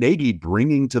Matt Nagy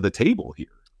bringing to the table here?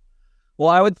 Well,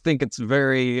 I would think it's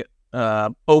very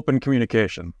open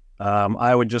communication.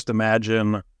 I would just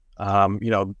imagine,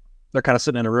 you know, they're kind of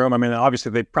sitting in a room. I mean,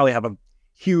 obviously they probably have a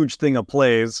huge thing of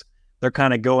plays. They're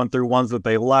kind of going through ones that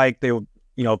they like. They, you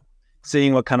know,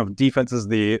 seeing what kind of defenses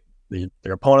their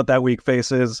opponent that week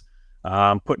faces,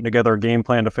 putting together a game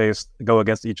plan to go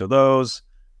against each of those.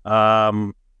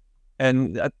 And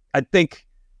I think,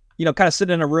 you know, kind of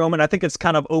sitting in a room, and I think it's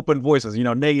kind of open voices. You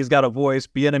know, Nagy's got a voice.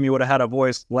 Bieniemy would have had a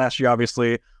voice last year,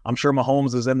 obviously. I'm sure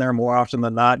Mahomes is in there more often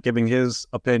than not, giving his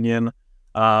opinion.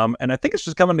 And I think it's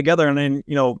just coming together. And then,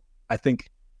 you know,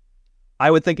 I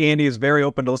would think Andy is very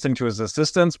open to listening to his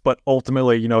assistants, but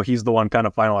ultimately, you know, he's the one kind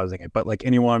of finalizing it. But like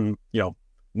anyone, you know,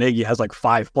 Nagy has like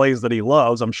 5 plays that he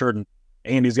loves. I'm sure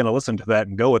Andy's going to listen to that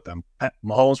and go with them.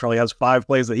 Mahomes probably has 5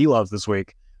 plays that he loves this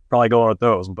week, probably going with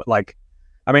those. But like,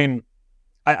 I mean,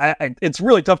 it's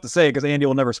really tough to say because Andy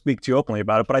will never speak too openly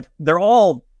about it, but they're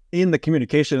all in the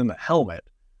communication in the helmet.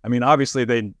 I mean, obviously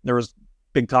there was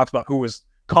big talks about who was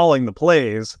calling the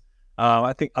plays.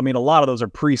 I mean, a lot of those are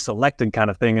pre-selected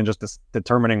kind of thing and just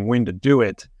determining when to do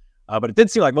it. But it did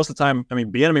seem like most of the time, I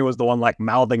mean, Bieniemy was the one like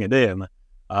mouthing it in.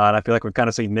 And I feel like we've kind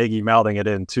of seen Nagy mouthing it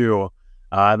in too.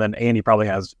 And then Andy probably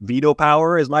has veto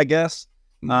power is my guess.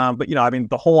 But you know, I mean,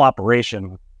 the whole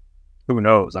operation, who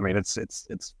knows? I mean, it's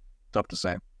tough to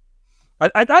say.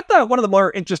 I thought one of the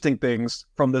more interesting things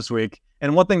from this week,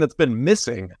 and one thing that's been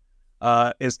missing,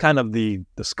 is kind of the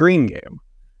screen game.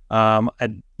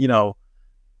 And you know,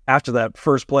 after that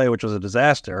first play, which was a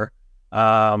disaster,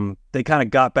 they kind of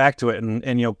got back to it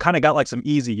and you know, kind of got like some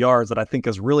easy yards that I think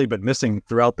has really been missing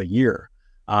throughout the year,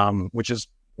 which is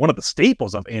one of the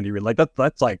staples of Andy Reid. Like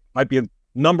that's like might be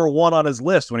number one on his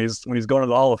list when he's going to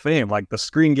the Hall of Fame. Like the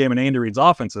screen game and Andy Reid's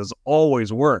offenses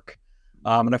always work.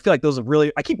 And I feel like those have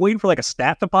really, I keep waiting for like a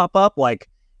stat to pop up. Like,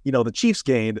 the Chiefs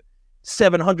gained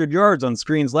 700 yards on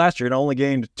screens last year and only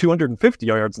gained 250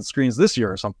 yards on screens this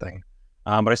year or something.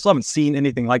 But I still haven't seen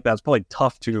anything like that. It's probably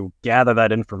tough to gather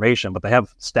that information, but they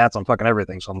have stats on fucking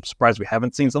everything. So I'm surprised we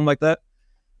haven't seen something like that.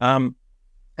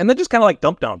 And then just kind of like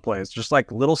dump down plays, just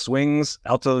like little swings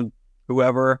out to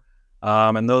whoever.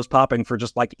 And those popping for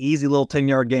just like easy little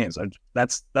 10-yard gains.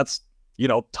 That's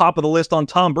top of the list on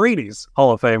Tom Brady's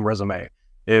Hall of Fame resume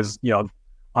is,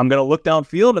 I'm going to look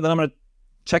downfield and then I'm going to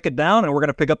check it down and we're going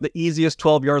to pick up the easiest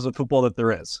 12 yards of football that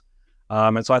there is.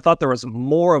 And so I thought there was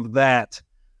more of that,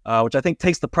 which I think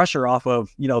takes the pressure off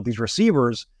of, these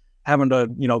receivers having to,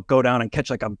 go down and catch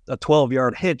like a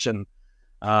 12-yard hitch and,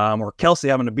 or Kelsey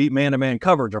having to beat man-to-man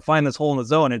coverage or find this hole in the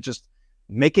zone and just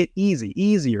make it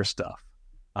easier stuff.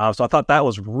 So I thought that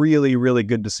was really, really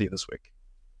good to see this week.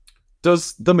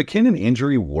 Does the McKinnon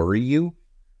injury worry you?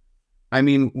 I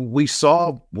mean, we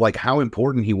saw like how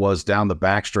important he was down the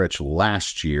backstretch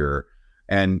last year.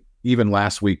 And even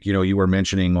last week, you were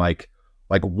mentioning like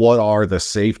what are the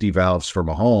safety valves for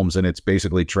Mahomes? And it's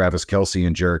basically Travis Kelce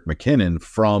and Jerick McKinnon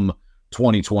from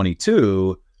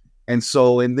 2022. And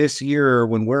so in this year,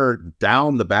 when we're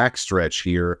down the backstretch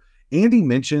here, Andy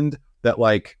mentioned that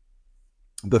like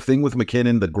the thing with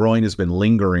McKinnon, the groin has been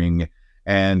lingering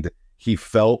and he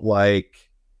felt like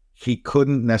he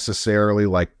couldn't necessarily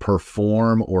like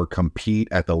perform or compete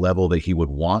at the level that he would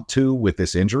want to with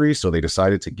this injury. So they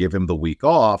decided to give him the week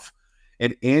off.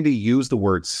 And Andy used the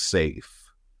word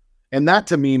safe. And that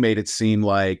to me made it seem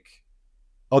like,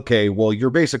 okay, well,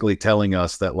 you're basically telling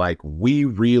us that like we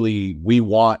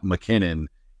want McKinnon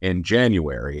in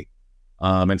January.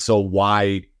 And so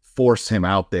why force him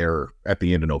out there at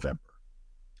the end of November?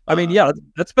 I mean, yeah,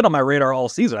 that's been on my radar all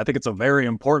season. I think it's a very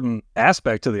important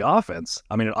aspect to the offense.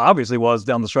 I mean, it obviously was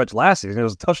down the stretch last season. It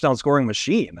was a touchdown scoring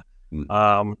machine,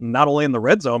 not only in the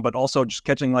red zone, but also just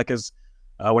catching like his,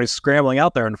 when he's scrambling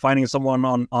out there and finding someone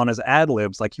on his ad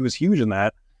libs. Like he was huge in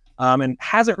that and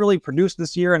hasn't really produced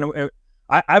this year. And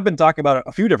I've been talking about it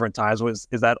a few different times.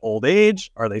 Is that old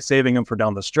age? Are they saving him for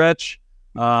down the stretch?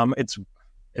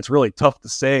 It's really tough to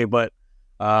say, but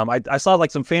I saw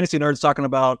like some fantasy nerds talking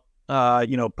about,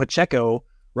 Pacheco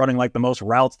running like the most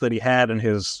routes that he had in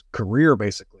his career,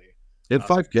 basically. He had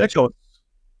 5 catches.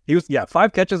 He was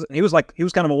 5 catches. And he was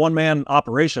kind of a one-man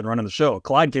operation running the show.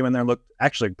 Clyde came in there and looked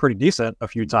actually pretty decent a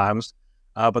few times,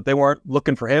 but they weren't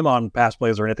looking for him on pass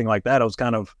plays or anything like that. It was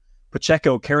kind of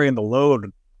Pacheco carrying the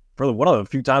load for one of the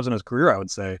few times in his career, I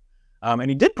would say. And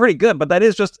he did pretty good, but that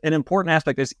is just an important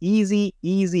aspect. This easy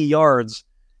yards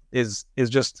is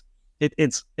just,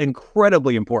 it's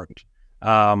incredibly important.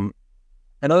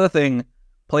 Another thing,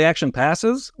 play action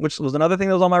passes, which was another thing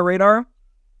that was on my radar.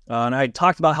 And I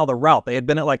talked about how the route, they had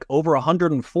been at like over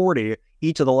 140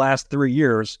 each of the last 3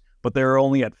 years, but they were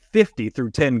only at 50 through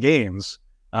 10 games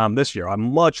this year, a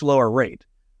much lower rate.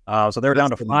 So they're down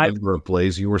to 5 number of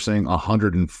plays. You were saying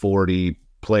 140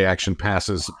 play action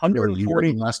passes 140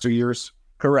 in the last 2 years?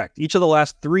 Correct. Each of the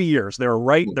last 3 years, they're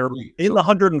in the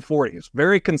 140s.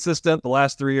 Very consistent the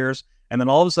last 3 years. And then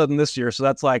all of a sudden this year, so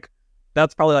that's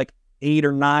probably like 8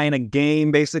 or 9 a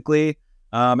game, basically.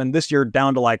 And this year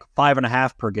down to like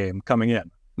 5.5 per game coming in.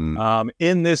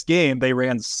 In this game, they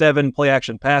ran 7 play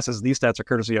action passes. These stats are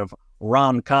courtesy of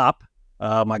Ron Kopp,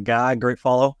 my guy, great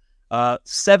follow.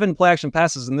 7 play action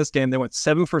passes in this game. They went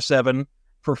 7 for 7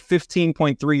 for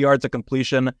 15.3 yards of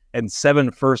completion and 7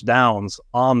 first downs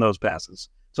on those passes.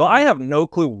 So I have no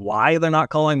clue why they're not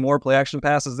calling more play action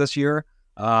passes this year.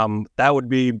 That would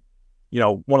be,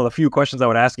 one of the few questions I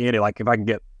would ask Andy, like if I can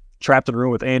get trapped in a room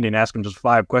with Andy and ask him just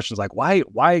 5 questions, like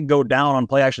why go down on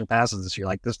play action passes this year?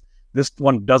 Like this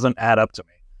one doesn't add up to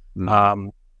me.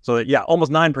 So that,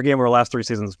 almost 9 per game over the last 3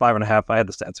 seasons, 5.5. I had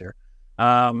the stats here.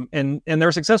 And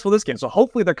they're successful this game. So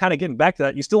hopefully they're kind of getting back to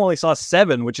that. You still only saw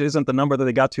 7, which isn't the number that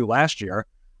they got to last year.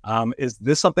 Is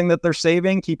this something that they're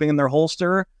saving, keeping in their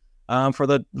holster for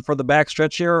the back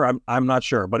stretch here? I'm not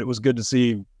sure, but it was good to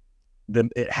see that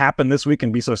it happened this week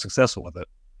and be so successful with it.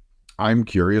 I'm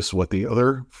curious what the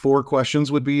other 4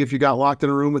 questions would be if you got locked in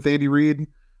a room with Andy Reid.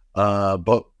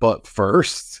 But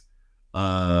first,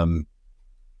 on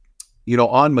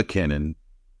McKinnon,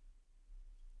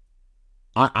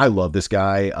 I love this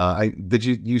guy.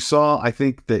 You saw, I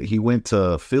think that he went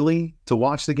to Philly to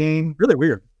watch the game. Really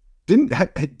weird. Didn't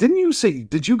you say,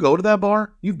 did you go to that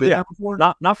bar? You've been there before?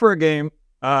 Not for a game.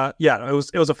 It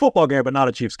was a football game, but not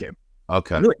a Chiefs game.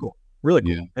 Okay. Really cool. Really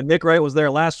cool. Yeah. And Nick Wright was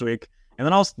there last week. And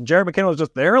then also Jerick McKinnon was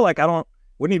just there. Like,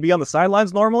 wouldn't he be on the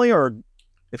sidelines normally? Or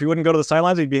if he wouldn't go to the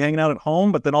sidelines, he'd be hanging out at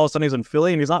home. But then all of a sudden he's in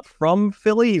Philly, and he's not from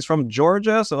Philly. He's from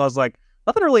Georgia. So I was like,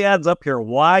 nothing really adds up here.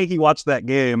 Why he watched that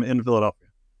game in Philadelphia?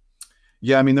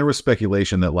 Yeah, I mean, there was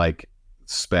speculation that like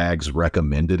Spags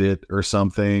recommended it or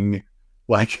something.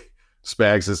 Like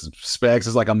Spags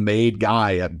is like a made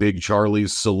guy at Big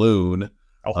Charlie's Saloon.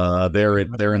 They're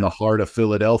in the heart of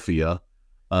Philadelphia.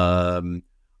 I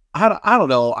don't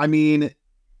know. I mean,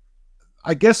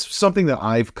 I guess something that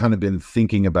I've kind of been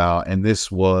thinking about, and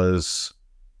this was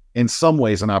in some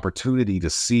ways an opportunity to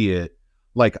see it.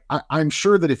 Like, I'm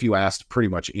sure that if you asked pretty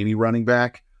much any running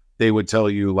back, they would tell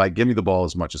you, like, give me the ball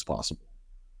as much as possible.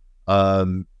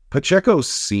 Pacheco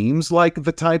seems like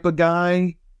the type of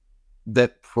guy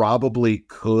that probably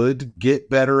could get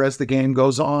better as the game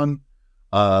goes on.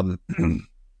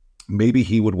 Maybe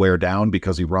he would wear down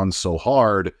because he runs so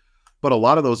hard. But a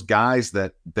lot of those guys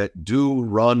that do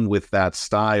run with that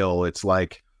style, it's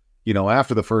like, you know,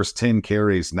 after the first 10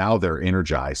 carries, now they're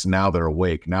energized. Now they're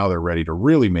awake. Now they're ready to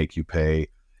really make you pay.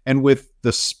 And with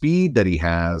the speed that he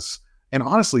has, and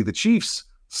honestly, the Chiefs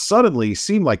suddenly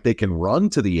seem like they can run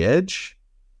to the edge.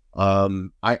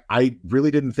 I really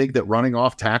didn't think that running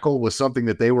off tackle was something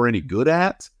that they were any good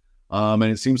at. And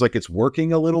it seems like it's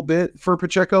working a little bit for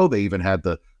Pacheco. They even had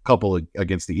the couple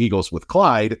against the Eagles with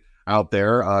Clyde out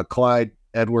there. Clyde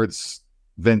Edwards,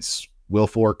 Vince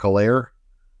Wilfork-Hilaire.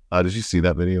 Did you see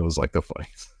that video? It was like the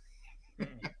funniest.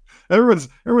 everyone's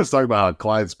talking about how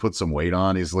Clyde's put some weight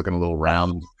on. He's looking a little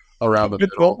round around the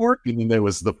middle. And then there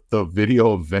was the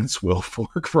video of Vince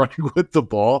Wilfork running with the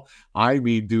ball. I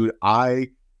mean, dude, I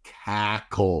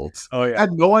cackled. Oh yeah. I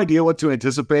had no idea what to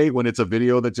anticipate when it's a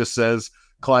video that just says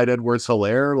Clyde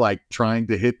Edwards-Hilaire like trying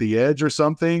to hit the edge or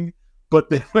something. But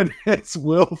then when it's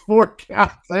Wilfork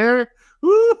out there,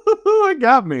 it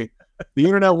got me. The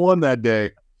internet won that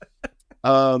day.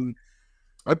 But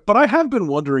I have been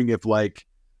wondering if, like,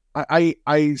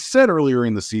 I said earlier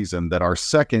in the season that our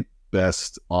second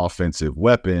best offensive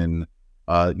weapon,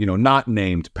 not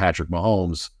named Patrick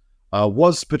Mahomes,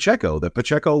 was Pacheco. That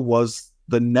Pacheco was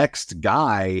the next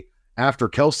guy after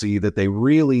Kelsey that they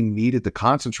really needed to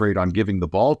concentrate on giving the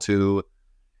ball to.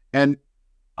 And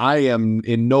I am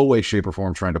in no way, shape, or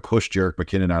form trying to push Jerick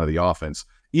McKinnon out of the offense,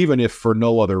 even if for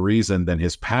no other reason than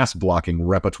his pass blocking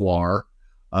repertoire.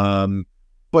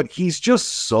 But he's just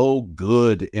so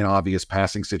good in obvious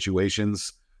passing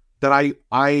situations that I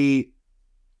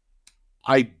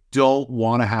don't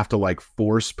want to have to like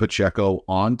force Pacheco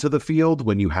onto the field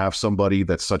when you have somebody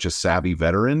that's such a savvy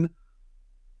veteran.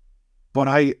 But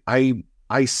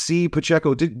I see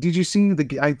Pacheco. Did you see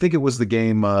I think it was the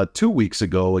game 2 weeks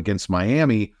ago against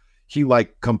Miami. He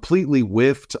like completely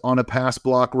whiffed on a pass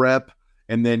block rep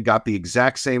and then got the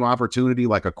exact same opportunity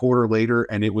like a quarter later,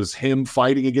 and it was him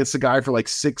fighting against the guy for like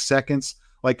 6 seconds.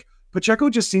 Like, Pacheco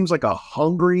just seems like a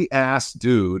hungry ass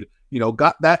dude,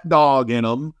 got that dog in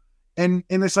him. And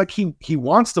it's like he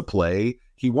wants to play,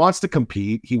 he wants to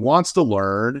compete, he wants to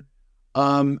learn.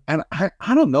 And I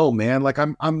don't know, man. Like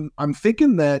I'm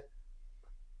thinking that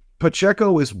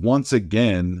Pacheco is once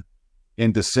again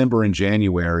in December and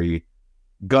January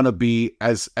gonna be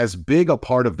as big a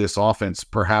part of this offense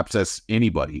perhaps as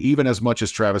anybody, even as much as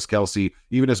Travis Kelce,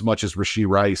 even as much as Rashee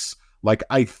Rice. Like,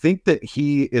 I think that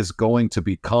he is going to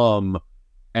become,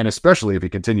 and especially if he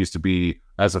continues to be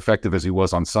as effective as he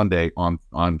was on Sunday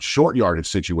on short yardage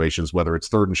situations, whether it's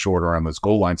third and short or on those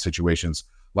goal line situations,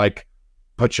 like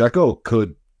Pacheco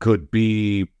could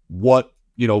be what,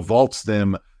 vaults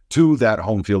them to that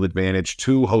home field advantage,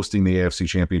 to hosting the AFC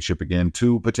Championship again,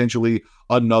 to potentially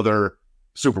another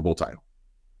Super Bowl title.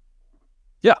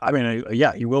 Yeah, I mean,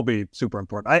 he will be super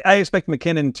important. I expect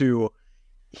McKinnon to,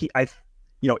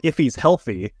 if he's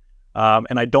healthy,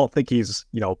 and I don't think he's,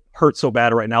 hurt so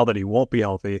bad right now that he won't be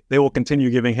healthy, they will continue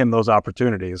giving him those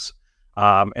opportunities.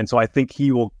 And so I think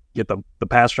he will get the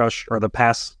pass rush or the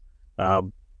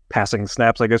passing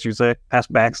snaps, I guess you'd say, pass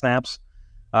back snaps.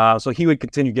 So he would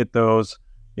continue to get those,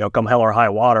 come hell or high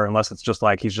water, unless it's just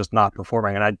like he's just not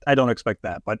performing. And I don't expect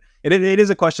that. But it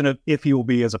is a question of if he will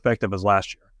be as effective as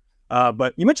last year.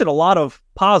 But you mentioned a lot of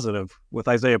positive with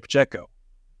Isaiah Pacheco.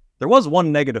 There was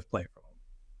one negative play from him.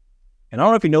 And I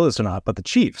don't know if you know this or not, but the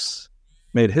Chiefs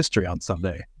made history on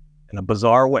Sunday in a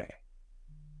bizarre way.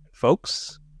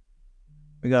 Folks,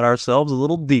 we got ourselves a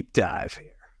little deep dive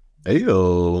here.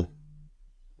 Hey-o.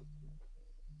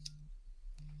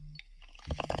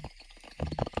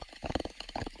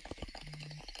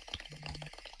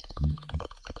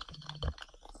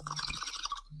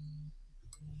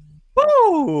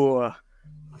 Woo!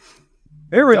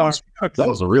 Here we are. That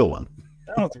was a real one.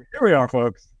 Here we are,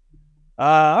 folks.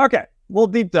 Okay, we'll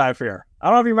deep dive here. I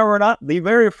don't know if you remember or not, the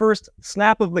very first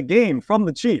snap of the game from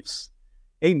the Chiefs,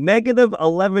 a negative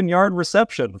 11-yard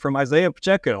reception from Isaiah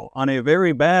Pacheco on a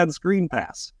very bad screen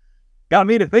pass. Got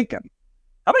me to thinking,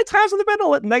 how many times have there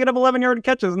been negative 11-yard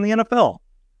catches in the NFL?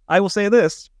 I will say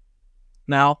this.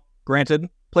 Now, granted,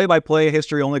 play-by-play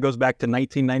history only goes back to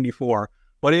 1994,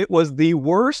 but it was the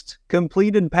worst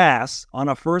completed pass on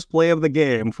a first play of the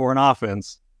game for an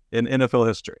offense in NFL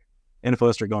history. NFL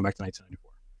history going back to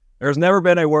 1994. There's never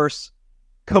been a worse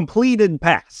completed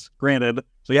pass, granted.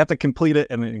 So you have to complete it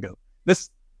and then you go.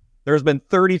 There's been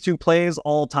 32 plays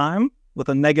all time with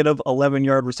a negative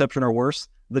 11-yard reception or worse.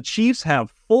 The Chiefs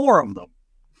have 4 of them.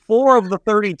 4 of the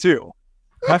 32.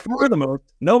 By far the most.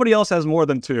 Nobody else has more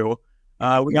than 2.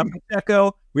 We got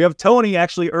Pacheco. We have Tony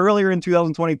actually earlier in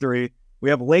 2023. We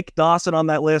have Lake Dawson on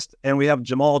that list, and we have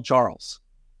Jamal Charles.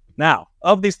 Now,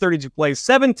 of these 32 plays,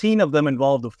 17 of them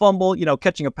involved a fumble,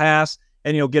 catching a pass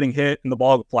and, getting hit and the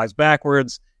ball flies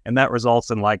backwards. And that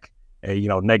results in like a,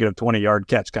 negative 20-yard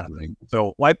catch kind of thing.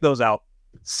 So wipe those out.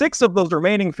 6 of those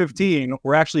remaining 15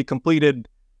 were actually completed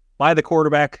by the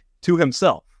quarterback to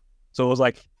himself. So it was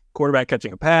like quarterback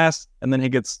catching a pass, and then he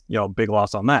gets, big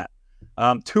loss on that.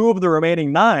 2 of the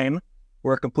remaining 9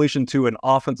 were a completion to an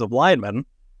offensive lineman,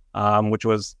 which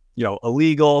was,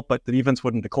 illegal, but the defense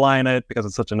wouldn't decline it because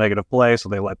it's such a negative play, so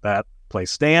they let that play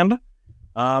stand.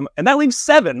 And that leaves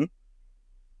 7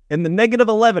 in the negative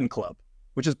 11 club,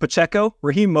 which is Pacheco,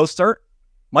 Raheem Mostert,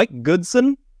 Mike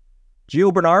Goodson,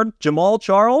 Gio Bernard, Jamal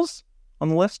Charles on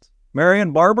the list,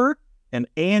 Marion Barber, and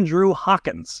Andrew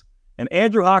Hawkins. And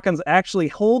Andrew Hawkins actually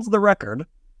holds the record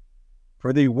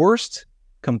for the worst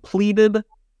completed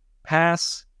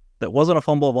pass that wasn't a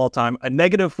fumble of all time, a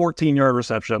negative 14-yard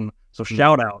reception. So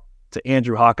shout out to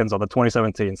Andrew Hawkins on the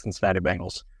 2017 Cincinnati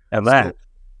Bengals. And that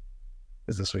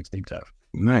is this week's Deep Dive.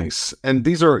 Nice. And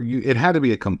these are, it had to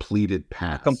be a completed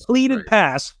pass. Completed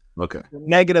pass. Okay.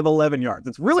 Negative 11 yards.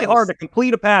 It's really hard to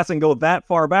complete a pass and go that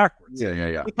far backwards.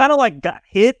 Yeah. He kind of like got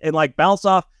hit and like bounced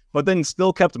off, but then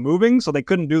still kept moving. So they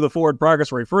couldn't do the forward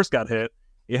progress where he first got hit.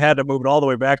 He had to move it all the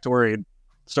way back to where he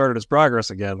started his progress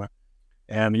again.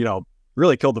 And,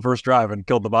 really killed the first drive and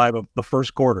killed the vibe of the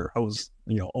first quarter. I was,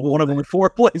 one of only 4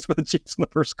 plays for the Chiefs in the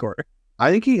first quarter.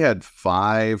 I think he had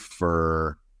 5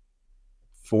 for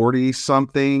 40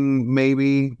 something,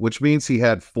 maybe, which means he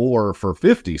had 4 for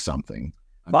 50 something.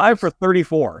 5 for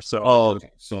 34. So,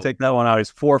 okay. So take that one out.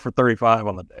 He's 4 for 35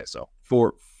 on the day. So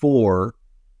 4 for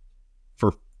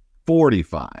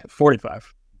 45.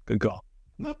 45. Good call.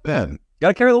 Not bad.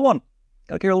 Gotta carry the one,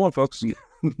 folks.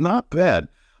 Not bad.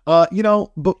 But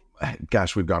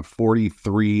gosh, we've got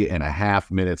 43 and a half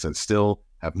minutes and still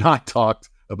have not talked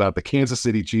about the Kansas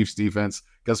City Chiefs defense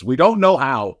because we don't know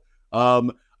how.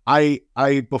 I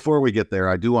before we get there,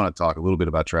 I do want to talk a little bit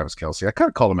about Travis Kelce. I kind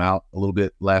of called him out a little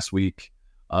bit last week.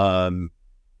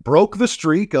 Broke the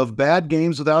streak of bad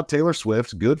games without Taylor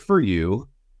Swift. Good for you.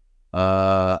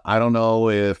 I don't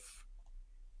know if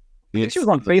she was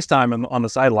on FaceTime on the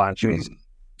sideline.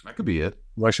 That could be it.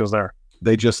 Like she was there.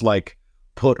 They just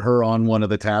put her on one of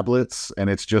the tablets and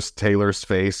it's just Taylor's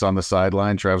face on the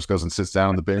sideline. Travis goes and sits down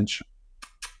on the bench.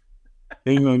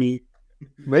 Maybe.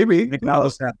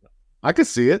 I could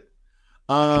see it.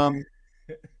 I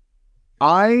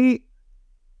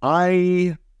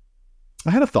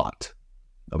had a thought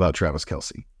about Travis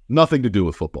Kelce. Nothing to do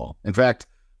with football. In fact,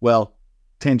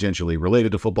 tangentially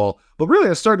related to football, but really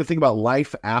I started to think about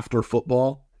life after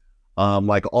football.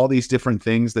 Like all these different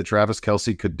things that Travis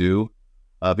Kelce could do.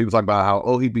 People talk about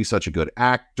how, he'd be such a good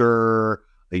actor.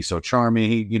 He's so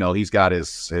charming. He's got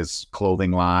his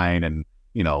clothing line and,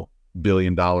 $1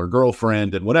 billion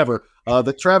girlfriend and whatever.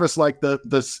 The Travis,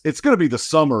 it's going to be the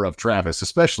summer of Travis,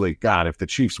 especially, God, if the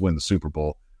Chiefs win the Super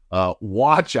Bowl.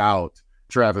 Watch out,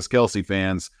 Travis Kelce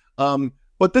fans.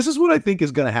 But this is what I think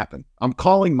is going to happen. I'm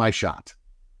calling my shot.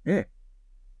 Yeah.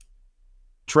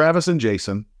 Travis and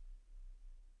Jason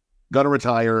going to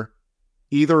retire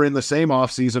either in the same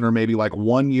offseason or maybe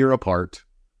 1 year apart.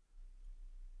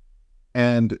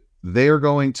 And they're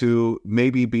going to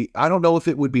maybe be, I don't know if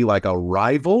it would be like a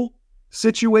rival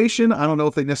situation. I don't know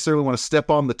if they necessarily want to step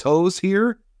on the toes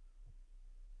here.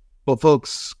 But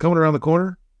folks, coming around the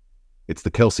corner, it's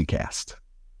the Kelce Cast.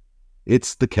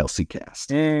 It's the Kelce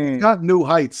Cast. It's got new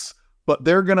heights, but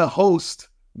they're going to host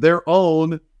their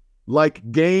own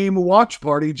game watch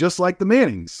party just like the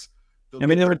Mannings. They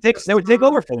would take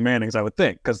over for the Mannings, I would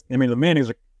think, because the Mannings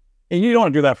are, and you don't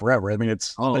want to do that forever.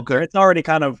 It's already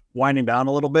kind of winding down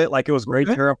a little bit. It was great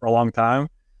to hear it for a long time.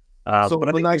 But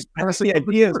I think the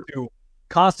idea is to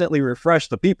constantly refresh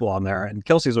the people on there, and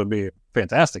Kelce's would be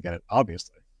fantastic at it,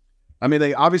 obviously.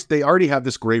 They already have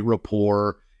this great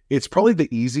rapport. it's probably the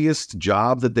easiest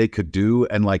job that they could do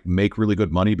and like make really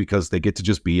good money because they get to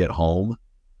just be at home.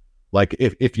 Like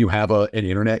if you have an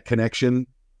internet connection,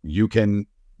 you can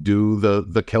do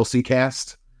the Kelsey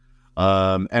cast.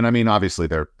 And I mean, obviously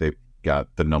they've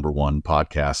got the number one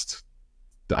podcast,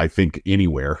 I think,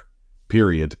 anywhere,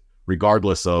 period,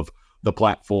 regardless of the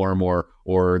platform or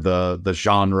the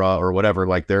genre or whatever.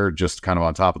 Like they're just kind of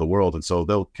on top of the world. And so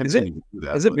they'll continue to do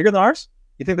that. Is it bigger than ours?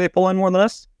 You think they pull in more than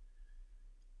us?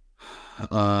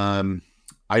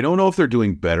 I don't know if they're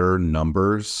doing better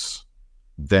numbers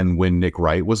than when Nick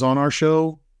Wright was on our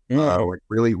show.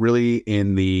 Really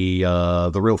in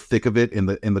the real thick of it in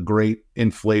the great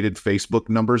inflated Facebook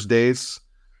numbers days.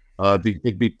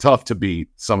 It'd be tough to beat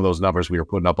some of those numbers we were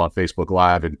putting up on Facebook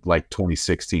Live in like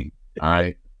 2016. All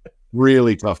right,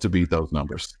 really tough to beat those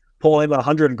numbers. Pulling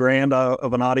 $100,000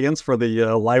 of an audience for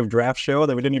the live draft show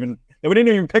that we didn't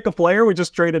even pick a player. We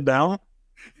just traded down.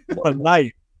 What a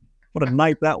night! What a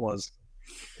night that was.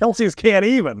 Kelsey's can't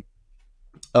even.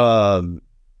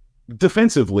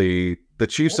 Defensively, the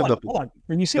Chiefs hold on.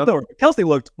 When you see Kelsey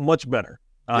looked much better,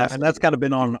 and that's kind of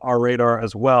been on our radar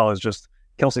as well. Is just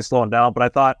Kelsey slowing down. But I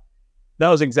thought that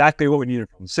was exactly what we needed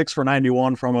from him. 6 for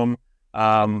 91 from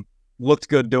him. Looked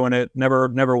good doing it.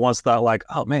 Never once thought like,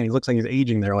 oh man, he looks like he's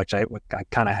aging there, like I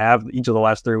kind of have each of the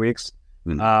last 3 weeks.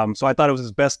 So I thought it was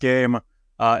his best game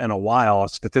in a while,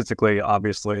 statistically,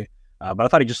 obviously. But I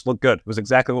thought he just looked good. It was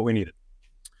exactly what we needed.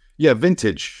 Yeah,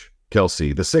 vintage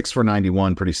Kelsey. The 6 for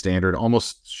 91, pretty standard.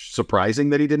 Almost surprising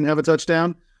that he didn't have a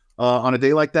touchdown on a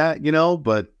day like that,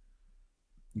 but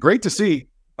great to see.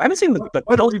 I haven't seen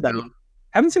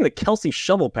the Kelsey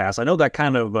shovel pass. I know that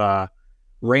kind of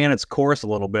ran its course a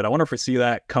little bit. I wonder if we see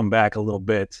that come back a little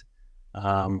bit.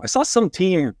 I saw some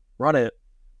team run it.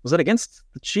 Was it against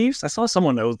the Chiefs? I saw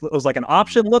someone that it was like an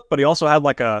option look, but he also had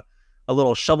like a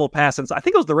little shovel pass inside. I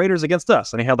think it was the Raiders against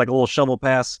us, and he had like a little shovel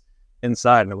pass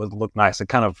inside, and it looked nice. It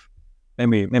kind of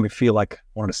made me feel like I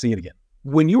wanted to see it again.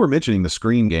 When you were mentioning the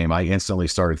screen game, I instantly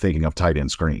started thinking of tight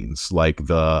end screens, like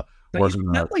that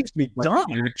needs to be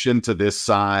done. Action to this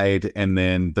side, and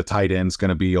then the tight end's going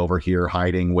to be over here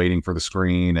hiding, waiting for the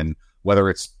screen. And whether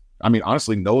it's, I mean,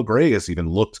 honestly, Noah Gray has even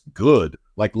looked good,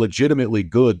 like legitimately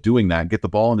good doing that. Get the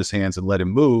ball in his hands and let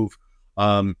him move.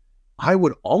 I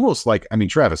would almost like, I mean,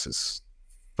 Travis is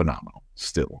phenomenal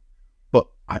still, but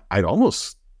I'd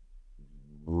almost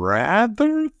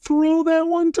rather throw that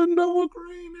one to Noah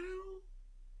Gray now.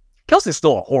 Kelsey's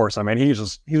still a horse. I mean, he's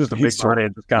just a big body.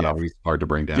 Just kind of he's hard to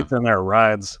bring down. Gets in there,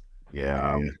 rides.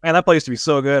 Yeah. Man, that play used to be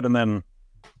so good, and then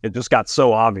it just got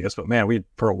so obvious. But man,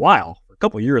 for a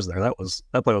couple of years there,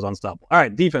 that play was unstoppable. All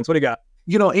right, defense. What do you got?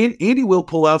 Andy will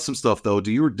pull out some stuff though.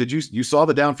 You saw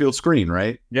the downfield screen,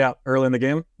 right? Yeah, early in the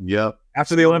game. Yep.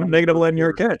 After the negative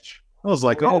 11-yard catch. I was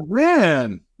like, oh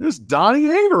man, there's Donnie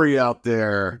Avery out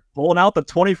there pulling out the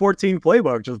 2014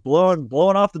 playbook, just blowing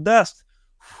off the desk.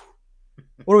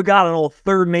 What do we got on old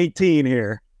 3rd and 18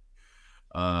 here?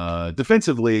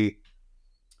 Defensively,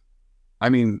 I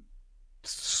mean,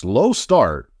 slow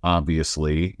start,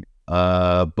 obviously,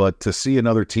 but to see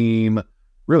another team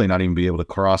really not even be able to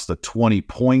cross the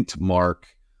 20-point mark.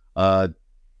 Did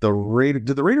the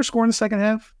Raiders score in the second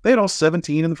half? They had all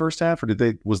 17 in the first half, or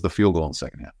was the field goal in the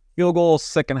second half? Field goal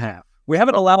second half. We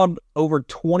haven't allowed over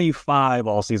 25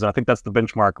 all season. I think that's the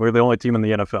benchmark. We're the only team in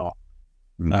the NFL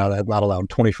that has not allowed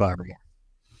 25 or more.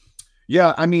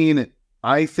 Yeah, I mean,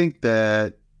 I think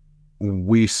that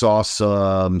we saw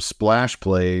some splash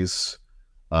plays.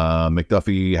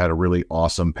 McDuffie had a really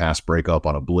awesome pass breakup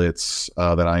on a blitz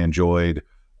that I enjoyed.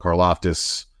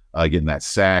 Karlaftis getting that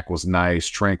sack was nice.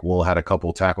 Tranquil had a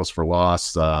couple tackles for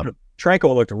loss.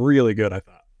 Tranquil looked really good, I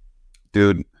thought.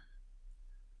 Dude,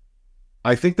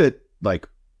 I think that like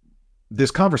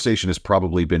this conversation has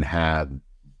probably been had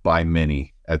by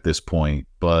many at this point,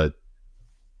 but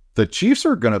the Chiefs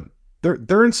are going to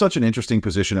they're in such an interesting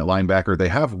position at linebacker. They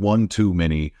have one too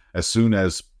many as soon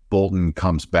as Bolton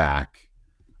comes back.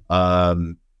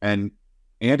 And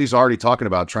Andy's already talking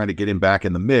about trying to get him back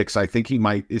in the mix. I think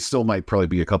it still might probably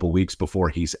be a couple weeks before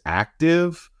he's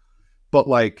active, but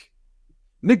like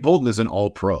Nick Bolton is an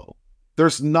all-pro.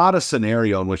 There's not a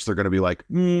scenario in which they're going to be like,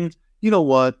 you know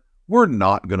what? We're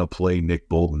not going to play Nick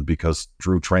Bolton because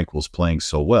Drew Tranquil's playing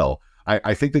so well.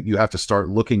 I think that you have to start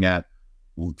looking at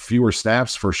fewer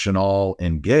snaps for Chenal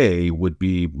and Gay would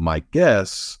be my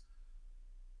guess,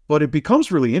 but it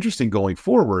becomes really interesting going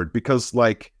forward because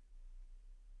like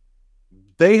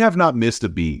they have not missed a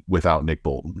beat without Nick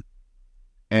Bolton.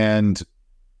 And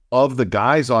of the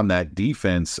guys on that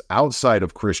defense outside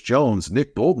of Chris Jones,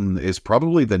 Nick Bolton is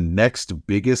probably the next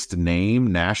biggest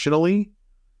name nationally.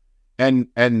 And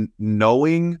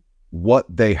knowing what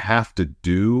they have to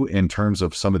do in terms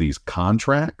of some of these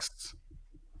contracts.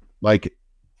 Like,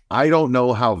 I don't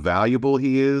know how valuable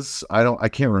he is. I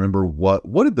can't remember what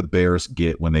did the Bears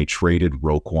get when they traded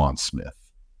Roquan Smith?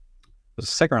 It was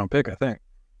a second round pick, I think.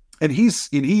 And he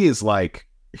is like,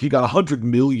 he got $100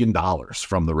 million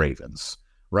from the Ravens,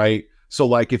 right? So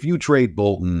like, if you trade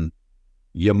Bolton,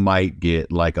 you might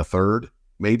get like a third,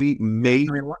 maybe. I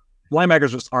mean,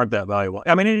 linebackers just aren't that valuable.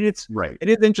 I mean, it's right. It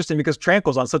is interesting because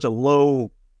Tranquil's on such a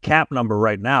low cap number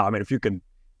right now. I mean, if you can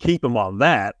keep him on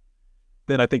that,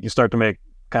 then I think you start to make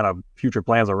kind of future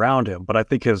plans around him. But I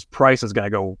think his price is going to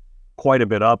go quite a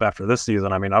bit up after this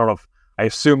season. I mean, I don't know if I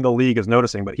assume the league is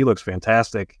noticing, but he looks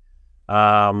fantastic.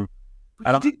 Didn't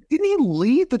he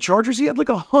lead the Chargers? He had like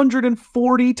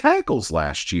 140 tackles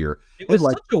last year. It was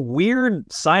such a weird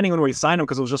signing when we signed him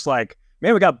because it was just like,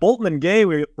 man, we got Bolton and Gay.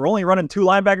 We're only running 2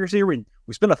 linebackers here. We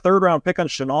spent a 3rd round pick on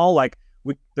Chenal. Like,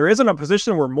 there isn't a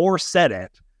position we're more set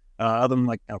at other than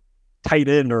like tight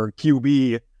end or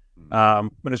QB.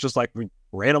 But it's just like we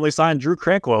randomly signed Drew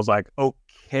Tranquil. I was like,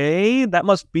 okay, that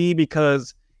must be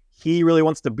because he really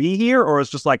wants to be here, or it's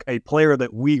just like a player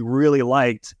that we really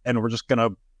liked and we're just going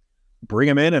to bring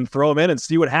him in and throw him in and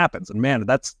see what happens. And man,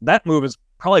 that move has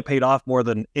probably paid off more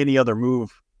than any other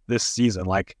move this season.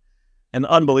 Like, an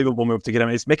unbelievable move to get him.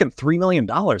 He's making $3 million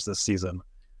this season.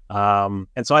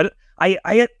 And so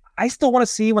I still want to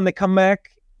see when they come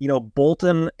back,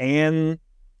 Bolton and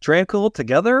Tranquil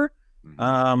together.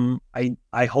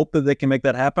 I hope that they can make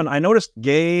that happen. I noticed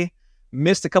Gay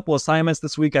missed a couple assignments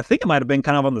this week. I think it might have been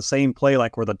kind of on the same play,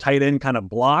 like where the tight end kind of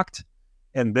blocked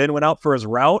and then went out for his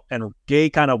route, and Gay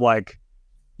kind of like,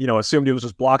 assumed he was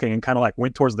just blocking and kind of like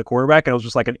went towards the quarterback, and it was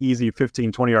just like an easy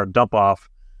 15-20 yard dump off.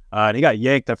 And he got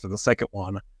yanked after the second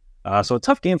one. So a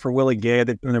tough game for Willie Gay.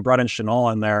 They brought in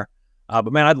Chenal in there.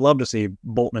 But man, I'd love to see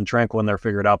Bolton and Tranquil in there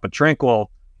figured out. But Tranquil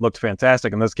looked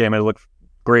fantastic in this game. It looked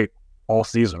great all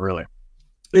season, really.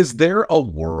 Is there a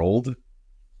world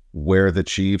where the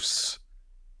Chiefs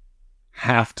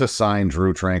have to sign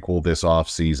Drew Tranquil this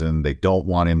offseason? They don't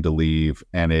want him to leave,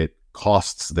 and it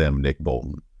costs them Nick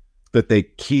Bolton. That they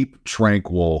keep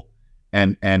Tranquil,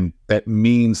 and that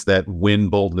means that when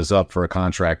Bolton is up for a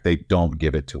contract, they don't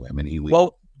give it to him and he leaves.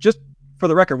 Well, just for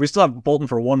the record, we still have Bolton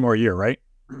for one more year, right?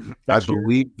 I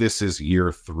believe this is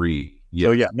year 3. Yes.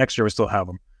 So yeah, next year we still have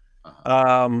him.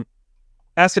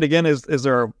 Ask it again. Is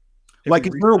there is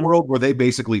there a world where they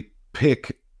basically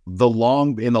pick in the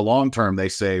long term, they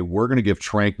say, we're going to give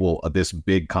Tranquil this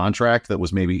big contract that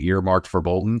was maybe earmarked for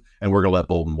Bolton, and we're going to let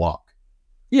Bolton walk?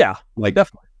 Yeah,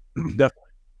 definitely.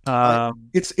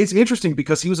 It's interesting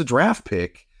because he was a draft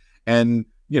pick and,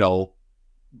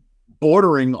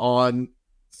 bordering on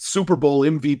Super Bowl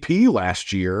MVP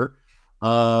last year.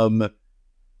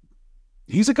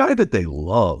 He's a guy that they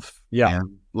love. Yeah.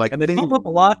 And they pump up a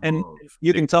lot, and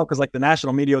you can tell because the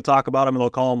national media will talk about him and they'll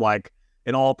call him like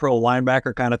an all-pro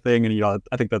linebacker kind of thing. And,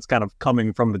 I think that's kind of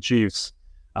coming from the Chiefs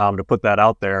to put that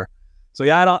out there. So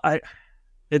yeah,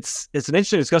 it's an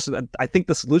interesting discussion. I think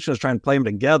the solution is trying to play them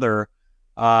together.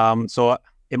 So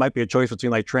it might be a choice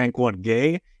between Tranquil and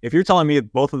Gay. If you're telling me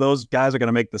both of those guys are going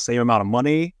to make the same amount of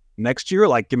money next year,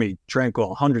 give me Tranquil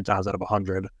 100 times out of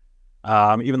 100.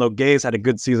 Even though Gay's had a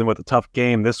good season with a tough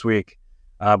game this week.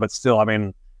 But still, I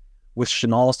mean, with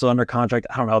Chenal still under contract,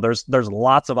 I don't know. There's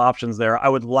lots of options there. I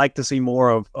would like to see more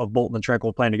of Bolton and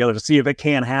Tranquil playing together to see if it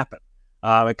can happen.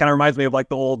 It kind of reminds me of the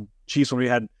old Chiefs when we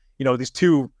had, these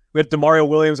two. We had Demario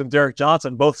Williams and Derek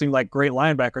Johnson, both seemed like great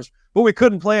linebackers, but we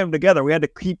couldn't play them together. We had to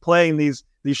keep playing these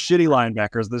shitty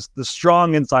linebackers, this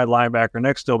strong inside linebacker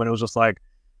next to him, and it was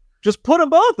just put them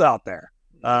both out there.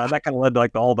 That kind of led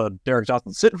to all the Derek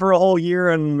Johnson sitting for a whole year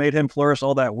and made him flourish,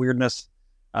 all that weirdness.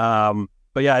 But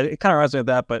yeah, it kind of reminds me of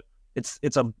that. But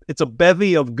it's a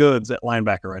bevy of goods at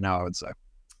linebacker right now, I would say.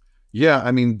 Yeah,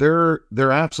 I mean they're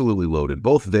absolutely loaded,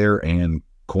 both there and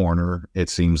corner. It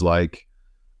seems like.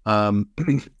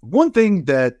 One thing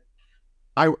that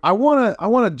I want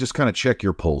to just kind of check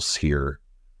your pulse here.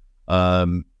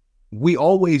 We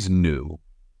always knew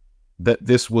that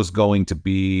this was going to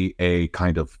be a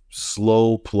kind of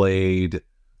slow played,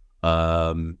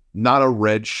 not a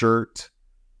red shirt,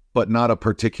 but not a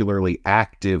particularly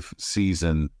active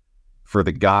season for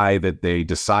the guy that they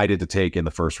decided to take in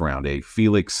the first round, a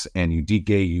Felix and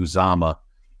Udike Uzama,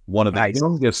 one of the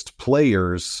youngest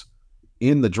players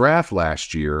in the draft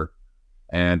last year.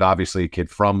 And obviously a kid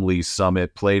from Lee's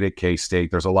Summit, played at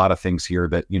K-State. There's a lot of things here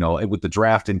that, with the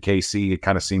draft in KC, it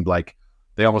kind of seemed like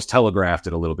they almost telegraphed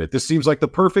it a little bit. This seems like the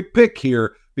perfect pick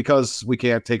here because we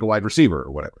can't take a wide receiver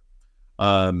or whatever.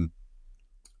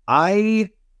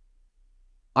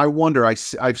 I wonder,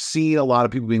 I've seen a lot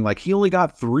of people being like, he only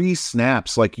got 3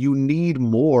 snaps. Like, you need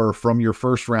more from your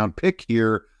first round pick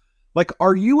here. Like,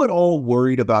 are you at all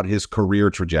worried about his career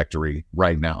trajectory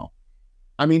right now?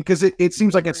 I mean, because it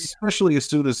seems like, especially as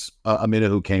soon as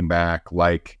Amenahu came back,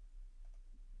 like,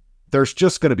 there's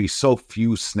just going to be so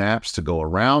few snaps to go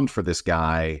around for this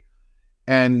guy.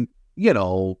 And, you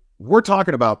know, we're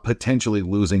talking about potentially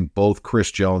losing both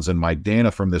Chris Jones and Mike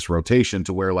Dana from this rotation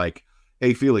to where, like,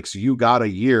 hey, Felix, you got a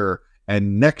year,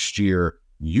 and next year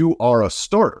you are a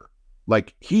starter.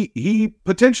 Like, he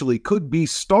potentially could be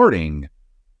starting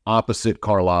opposite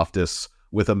Karlaftis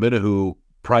with Amenahu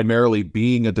primarily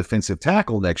being a defensive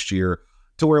tackle next year,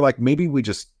 to where, like, maybe we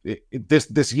just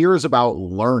this year is about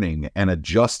learning and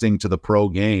adjusting to the pro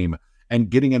game and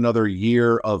getting another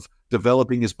year of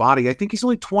developing his body. I think he's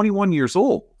only 21 years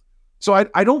old. So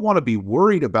I don't want to be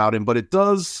worried about him, but it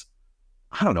does,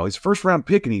 I don't know, his first round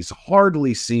pick and he's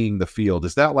hardly seeing the field.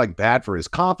 Is that, like, bad for his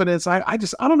confidence? I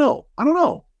don't know.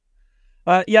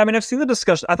 Yeah, I mean, I've seen the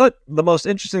discussion. I thought the most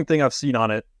interesting thing I've seen on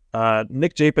it,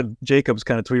 Nick Jacobs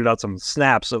kind of tweeted out some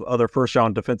snaps of other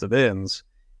first-round defensive ends,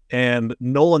 and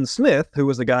Nolan Smith, who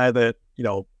was the guy that, you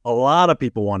know, a lot of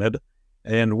people wanted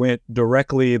and went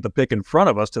directly the pick in front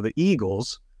of us to the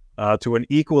Eagles, to an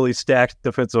equally stacked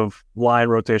defensive line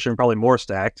rotation, probably more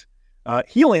stacked.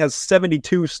 He only has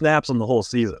 72 snaps on the whole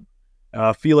season.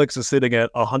 Felix is sitting at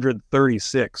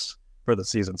 136 for the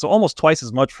season, so almost twice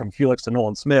as much from Felix to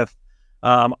Nolan Smith.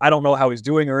 I don't know how he's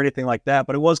doing or anything like that,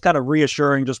 but it was kind of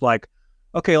reassuring, just like,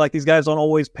 okay, like, these guys don't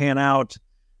always pan out,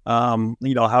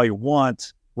 you know, how you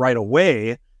want right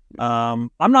away. I'm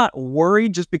not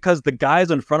worried just because the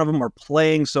guys in front of him are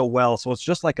playing so well. So it's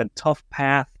just like a tough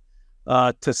path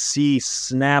to see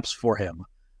snaps for him.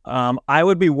 I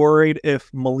would be worried if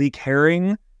Malik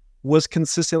Herring was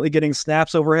consistently getting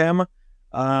snaps over him.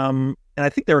 And I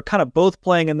think they were kind of both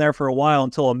playing in there for a while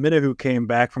until Amenahu came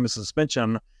back from his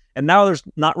suspension. And now there's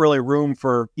not really room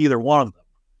for either one of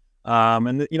them.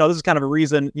 And, you know, this is kind of a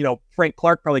reason, you know, Frank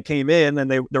Clark probably came in and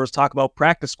there was talk about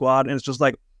practice squad. And it's just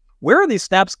like, where are these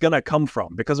snaps going to come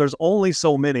from? Because there's only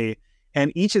so many.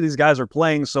 And each of these guys are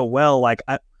playing so well. Like,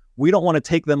 we don't want to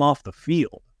take them off the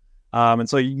field. And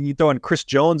so you throw in Chris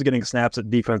Jones getting snaps at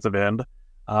defensive end,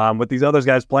 with these other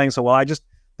guys playing so well.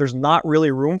 There's not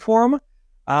really room for them.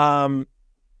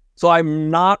 So I'm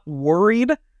not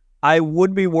worried. I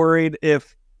would be worried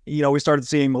if, you know, we started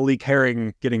seeing Malik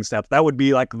Herring getting snaps. That would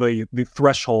be like the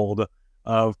threshold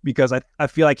of, because I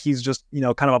feel like he's just, you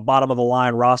know, kind of a bottom of the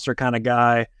line roster kind of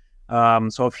guy.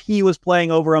 So if he was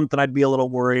playing over him, then I'd be a little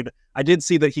worried. I did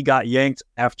see that he got yanked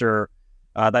after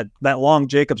that long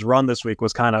Jacobs run this week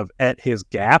was kind of at his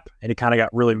gap, and he kind of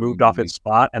got really moved off his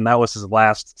spot, and that was his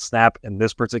last snap in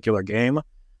this particular game.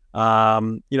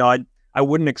 You know, I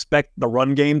wouldn't expect the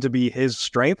run game to be his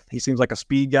strength. He seems like a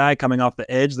speed guy coming off the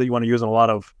edge that you want to use in a lot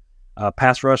of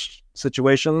pass rush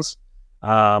situations,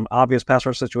 obvious pass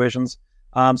rush situations.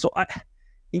 So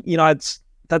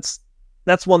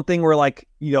that's one thing where, like,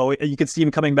 you know, you could see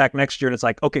him coming back next year, and it's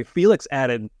like, okay, Felix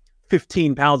added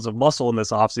 15 pounds of muscle in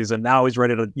this offseason. Now he's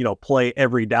ready to, you know, play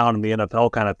every down in the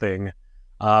NFL kind of thing.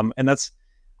 And that's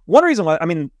one reason why, I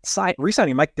mean,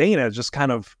 re-signing Mike Dana just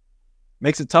kind of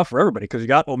makes it tough for everybody, because you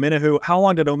got Amenahu. How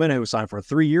long did Amenahu sign for?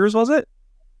 3 years, was it?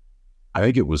 I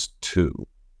think it was 2.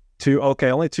 2,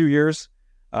 okay, only 2 years.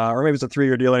 Or maybe it's a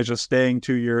 3-year deal and he's just staying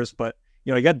 2 years. But,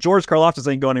 you know, you got George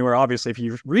Karlaftis ain't going anywhere, obviously. If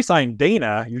you re-sign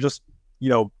Dana, you're just, you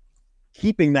know,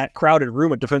 keeping that crowded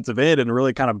room at defensive end, and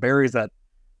really kind of buries that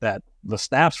the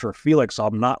snaps for Felix. So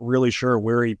I'm not really sure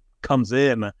where he comes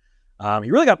in.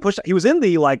 He really got pushed. He was in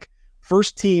the, like,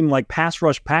 first team, like, pass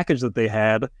rush package that they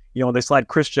had, you know, when they slide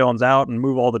Chris Jones out and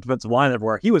move all the defensive line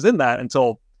everywhere. He was in that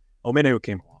until Amenahu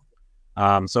came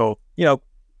along. So, you know,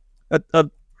 I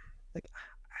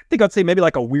think I'd say maybe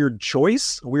like a weird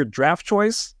draft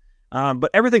choice. But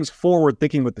everything's forward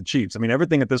thinking with the Chiefs. I mean,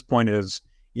 everything at this point is,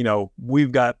 you know,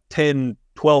 we've got 10,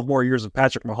 12 more years of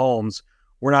Patrick Mahomes.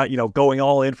 We're not, you know, going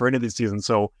all in for any of these seasons.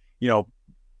 So, you know,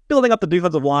 building up the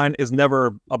defensive line is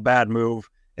never a bad move,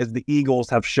 as the Eagles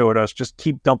have showed us. Just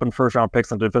keep dumping first round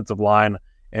picks on the defensive line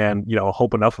and, you know,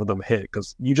 hope enough of them hit,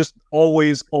 because you just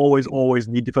always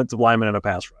need defensive linemen in a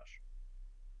pass rush.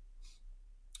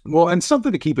 Well, and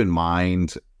something to keep in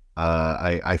mind,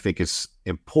 I think is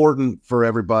important for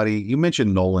everybody. You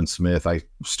mentioned Nolan Smith. I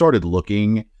started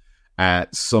looking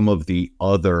at some of the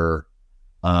other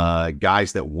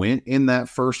guys that went in that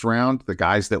first round, the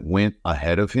guys that went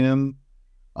ahead of him.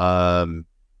 I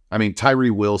mean, Tyree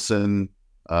Wilson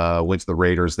went to the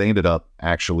Raiders. They ended up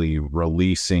actually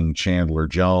releasing Chandler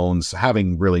Jones,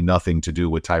 having really nothing to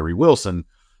do with Tyree Wilson.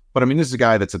 But I mean, this is a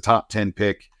guy that's a top 10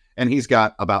 pick and he's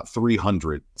got about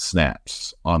 300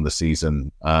 snaps on the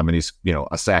season. And he's,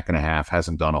 a sack and a half,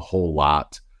 hasn't done a whole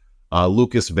lot.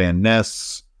 Lucas Van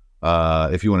Ness,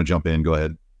 if you want to jump in, go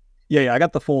ahead. Yeah, I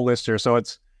got the full list here. So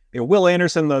it's Will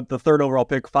Anderson, the third overall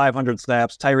pick, 500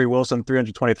 snaps. Tyree Wilson,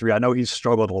 323. I know he's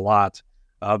struggled a lot.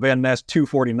 Van Ness,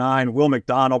 249. Will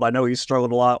McDonald, I know he's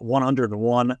struggled a lot,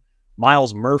 101.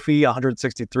 Miles Murphy,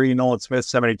 163. Nolan Smith,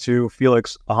 72.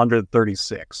 Felix,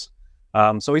 136.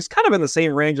 So he's kind of in the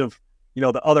same range of,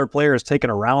 the other players taken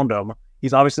around him.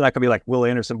 He's obviously not going to be like Will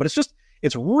Anderson, but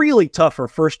it's really tough for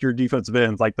first-year defensive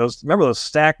ends. Like remember those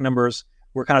stack numbers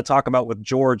we're kind of talking about with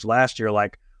George last year?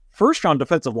 Like, first-round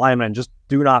defensive linemen just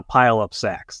do not pile up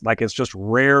sacks. Like, it's just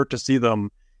rare to see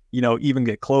them, even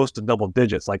get close to double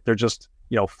digits. Like, they're just,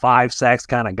 5 sacks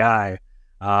kind of guy.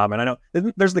 And I know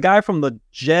there's the guy from the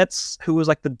Jets who was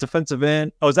like the defensive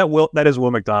end. Oh, is that Will? That is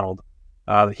Will McDonald.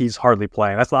 He's hardly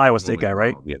playing. That's the Iowa State guy,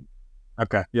 right? Yeah.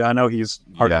 Okay. Yeah, I know he's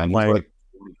hardly playing. He's like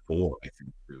 44, I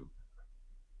think, too.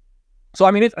 So,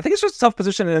 I mean, I think it's just a tough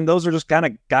position, and those are just kind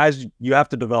of guys you have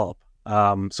to develop.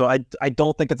 So I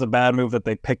don't think it's a bad move that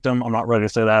they picked him. I'm not ready to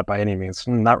say that by any means.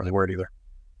 I'm not really worried either.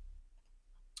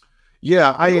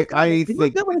 Yeah, I think he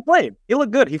looked good when he played. He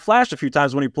looked good. He flashed a few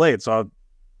times when he played. So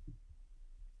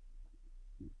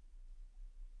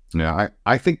yeah,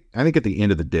 I think at the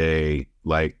end of the day,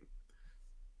 like,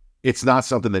 it's not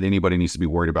something that anybody needs to be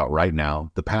worried about right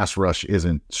now. The pass rush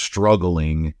isn't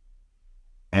struggling,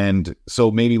 and so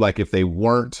maybe like if they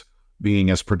weren't being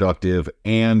as productive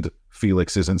and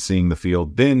Felix isn't seeing the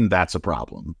field, then that's a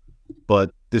problem.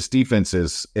 But this defense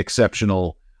is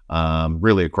exceptional,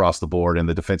 really across the board, and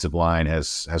the defensive line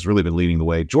has really been leading the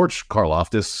way. George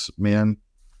Karlaftis, man,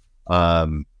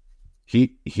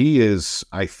 he is,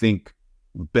 I think,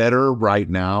 better right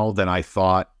now than I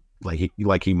thought.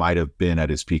 Like he might have been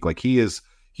at his peak. Like he is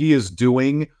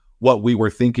doing what we were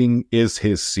thinking is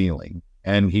his ceiling,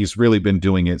 and he's really been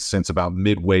doing it since about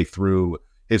midway through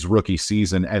his rookie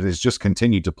season, and has just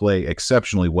continued to play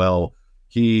exceptionally well.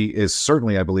 He is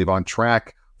certainly, I believe, on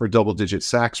track for double-digit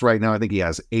sacks right now. I think he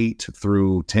has 8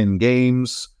 through 10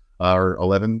 games, or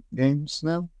 11 games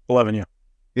now? 11, yeah.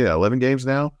 Yeah, 11 games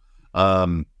now.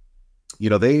 They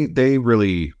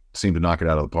really seemed to knock it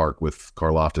out of the park with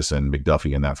Karlaftis and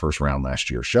McDuffie in that first round last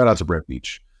year. Shout out to Brett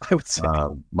Beach. I would say.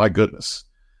 My goodness.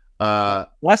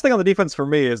 Last thing on the defense for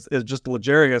me is just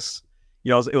L'Jarius.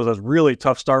 It was a really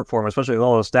tough start for him, especially with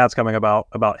all those stats coming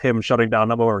about him shutting down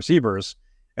number one receivers.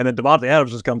 And then Devontae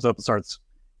Adams just comes up and starts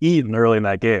eating early in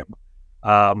that game.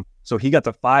 So he got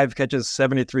to 5 catches,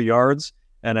 73 yards.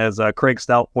 And as Craig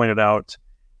Stout pointed out,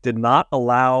 did not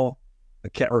allow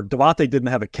Devontae didn't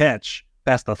have a catch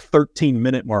past the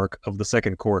 13-minute mark of the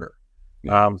second quarter.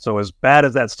 So as bad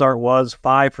as that start was,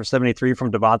 5 for 73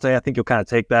 from Devontae, I think you'll kind of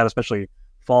take that, especially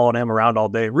following him around all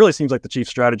day. It really seems like the Chiefs'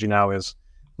 strategy now is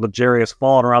L'Jarius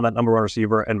falling around that number one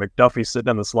receiver and McDuffie sitting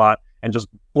in the slot and just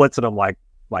blitzing him like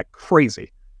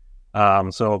crazy.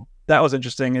 So that was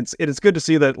interesting. It is good to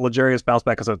see that L'Jarius bounced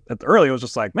back, because at the early it was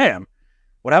just like, man,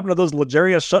 what happened to those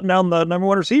L'Jarius shutting down the number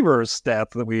one receiver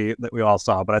stats that we all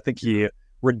saw? But I think he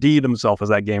redeemed himself as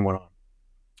that game went on.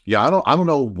 Yeah, I don't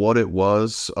know what it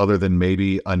was other than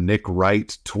maybe a Nick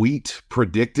Wright tweet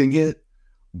predicting it,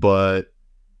 but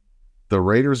the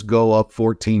Raiders go up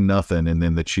 14-0, and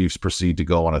then the Chiefs proceed to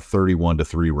go on a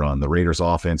 31-3 run. The Raiders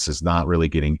offense is not really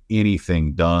getting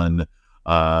anything done.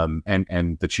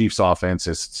 And the Chiefs offense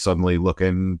is suddenly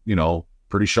looking,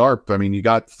 pretty sharp. I mean, you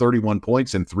got 31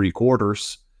 points in 3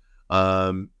 quarters.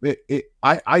 I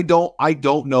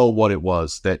don't know what it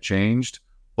was that changed,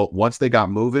 but once they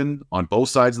got moving on both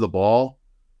sides of the ball,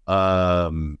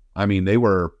 they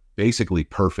were basically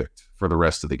perfect for the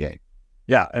rest of the game.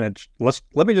 Yeah, and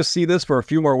let me just see this for a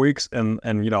few more weeks and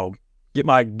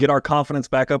get our confidence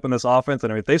back up in this offense.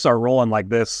 And if they start rolling like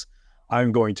this,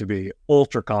 I'm going to be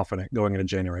ultra confident going into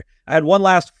January. I had one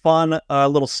last fun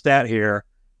little stat here.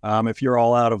 If you're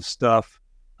all out of stuff,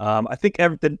 I think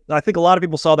a lot of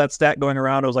people saw that stat going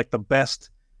around. It was like the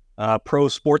best pro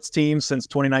sports team since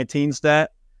 2019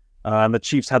 stat, and the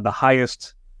Chiefs had the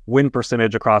highest win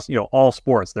percentage across all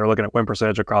sports. They're looking at win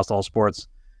percentage across all sports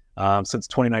since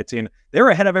 2019. They were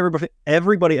ahead of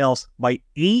everybody else by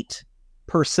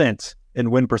 8%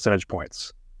 in win percentage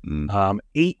points.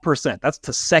 8%. That's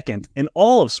to second in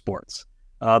all of sports.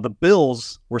 The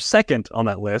Bills were second on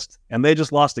that list, and they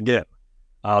just lost again.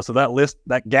 So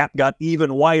that gap got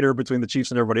even wider between the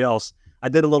Chiefs and everybody else. I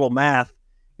did a little math.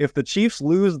 If the Chiefs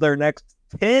lose their next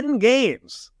 10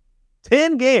 games,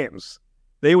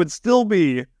 they would still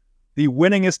be the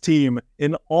winningest team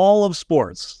in all of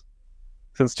sports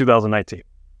since 2019.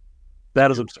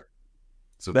 That is absurd.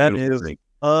 That is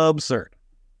absurd.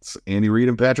 It's Andy Reid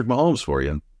and Patrick Mahomes for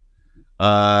you.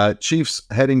 Chiefs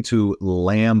heading to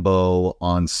Lambeau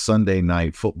on Sunday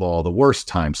Night Football, the worst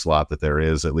time slot that there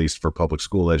is, at least for public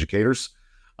school educators.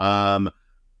 I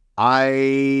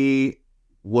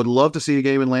would love to see a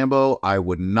game in Lambeau. I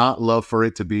would not love for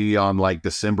it to be on like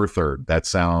December 3rd. That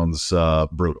sounds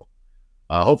brutal.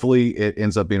 Hopefully it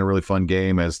ends up being a really fun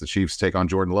game as the Chiefs take on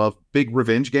Jordan Love. Big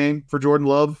revenge game for Jordan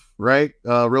Love, right?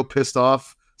 Real pissed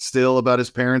off still about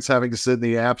his parents having to sit in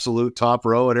the absolute top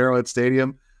row at Arrowhead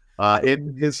Stadium.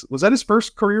 Was that his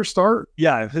first career start?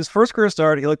 Yeah, his first career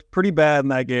start. He looked pretty bad in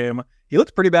that game. He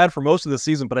looked pretty bad for most of the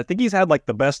season, but I think he's had like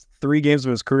the best 3 games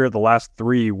of his career the last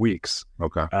 3 weeks.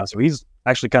 Okay. So he's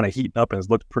actually kind of heating up and has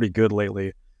looked pretty good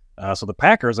lately. So the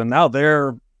Packers, and now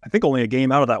they're, I think, only a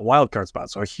game out of that wild card spot.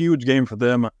 So a huge game for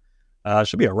them.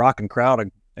 Should be a rocking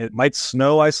crowd. It might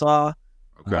snow, I saw.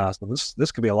 Okay. So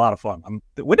this could be a lot of fun.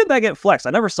 When did that get flexed? I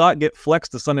never saw it get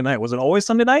flexed to Sunday night. Was it always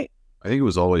Sunday night? I think it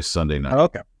was always Sunday night. Oh,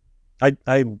 okay. I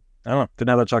don't know. Didn't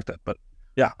have that checked yet, but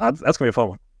yeah, that's gonna be a fun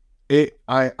one.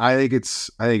 I think it's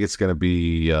gonna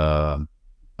be a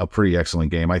pretty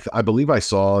excellent game. I believe I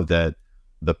saw that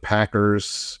the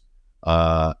Packers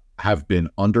have been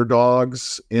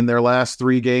underdogs in their last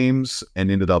 3 games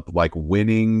and ended up like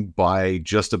winning by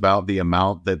just about the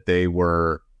amount that they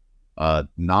were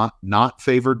not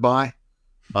favored by.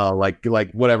 Like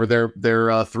whatever, they're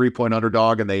 3-point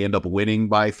underdog and they end up winning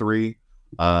by 3.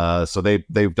 So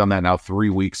they've done that now 3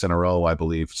 weeks in a row, I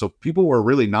believe. So people were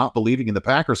really not believing in the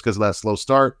Packers because of that slow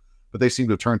start, but they seem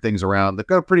to have turned things around. They've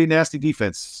got a pretty nasty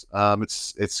defense.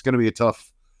 It's going to be a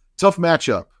tough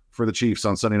matchup for the Chiefs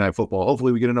on Sunday Night Football.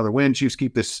 Hopefully we get another win. Chiefs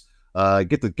keep this,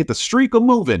 get the streak a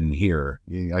moving here.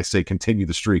 I say continue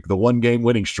the streak, the 1-game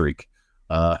winning streak.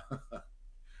 All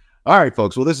right,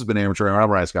 folks. Well, this has been Amateur Hour.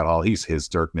 I'm Ryan Scott Hall. He's his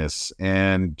Dirkness,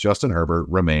 and Justin Herbert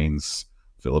remains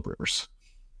Phillip Rivers.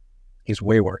 He's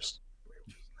way worse.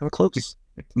 I'm close.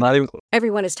 Not even close.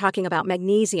 Everyone is talking about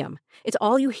magnesium. It's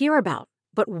all you hear about.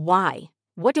 But why?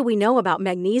 What do we know about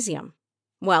magnesium?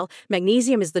 Well,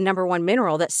 magnesium is the #1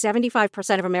 mineral that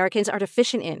 75% of Americans are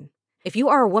deficient in. If you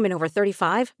are a woman over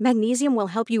 35, magnesium will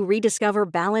help you rediscover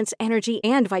balance, energy,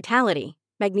 and vitality.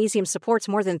 Magnesium supports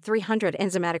more than 300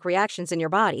 enzymatic reactions in your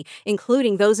body,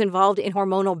 including those involved in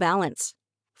hormonal balance.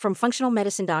 From functional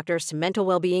medicine doctors to mental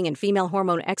well-being and female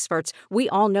hormone experts, we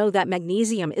all know that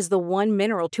magnesium is the one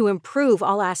mineral to improve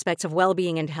all aspects of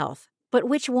well-being and health. But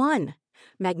which one?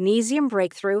 Magnesium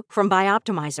Breakthrough from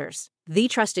Bioptimizers, the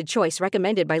trusted choice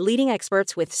recommended by leading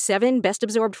experts with 7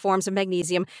 best-absorbed forms of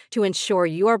magnesium to ensure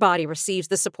your body receives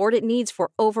the support it needs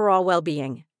for overall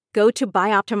well-being. Go to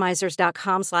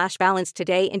bioptimizers.com/balance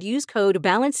today and use code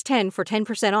BALANCE10 for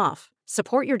 10% off.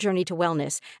 Support your journey to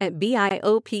wellness at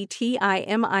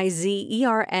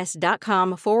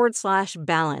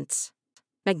bioptimizers.com/balance.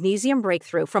 Magnesium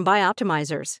Breakthrough from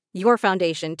Bioptimizers, your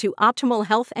foundation to optimal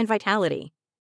health and vitality.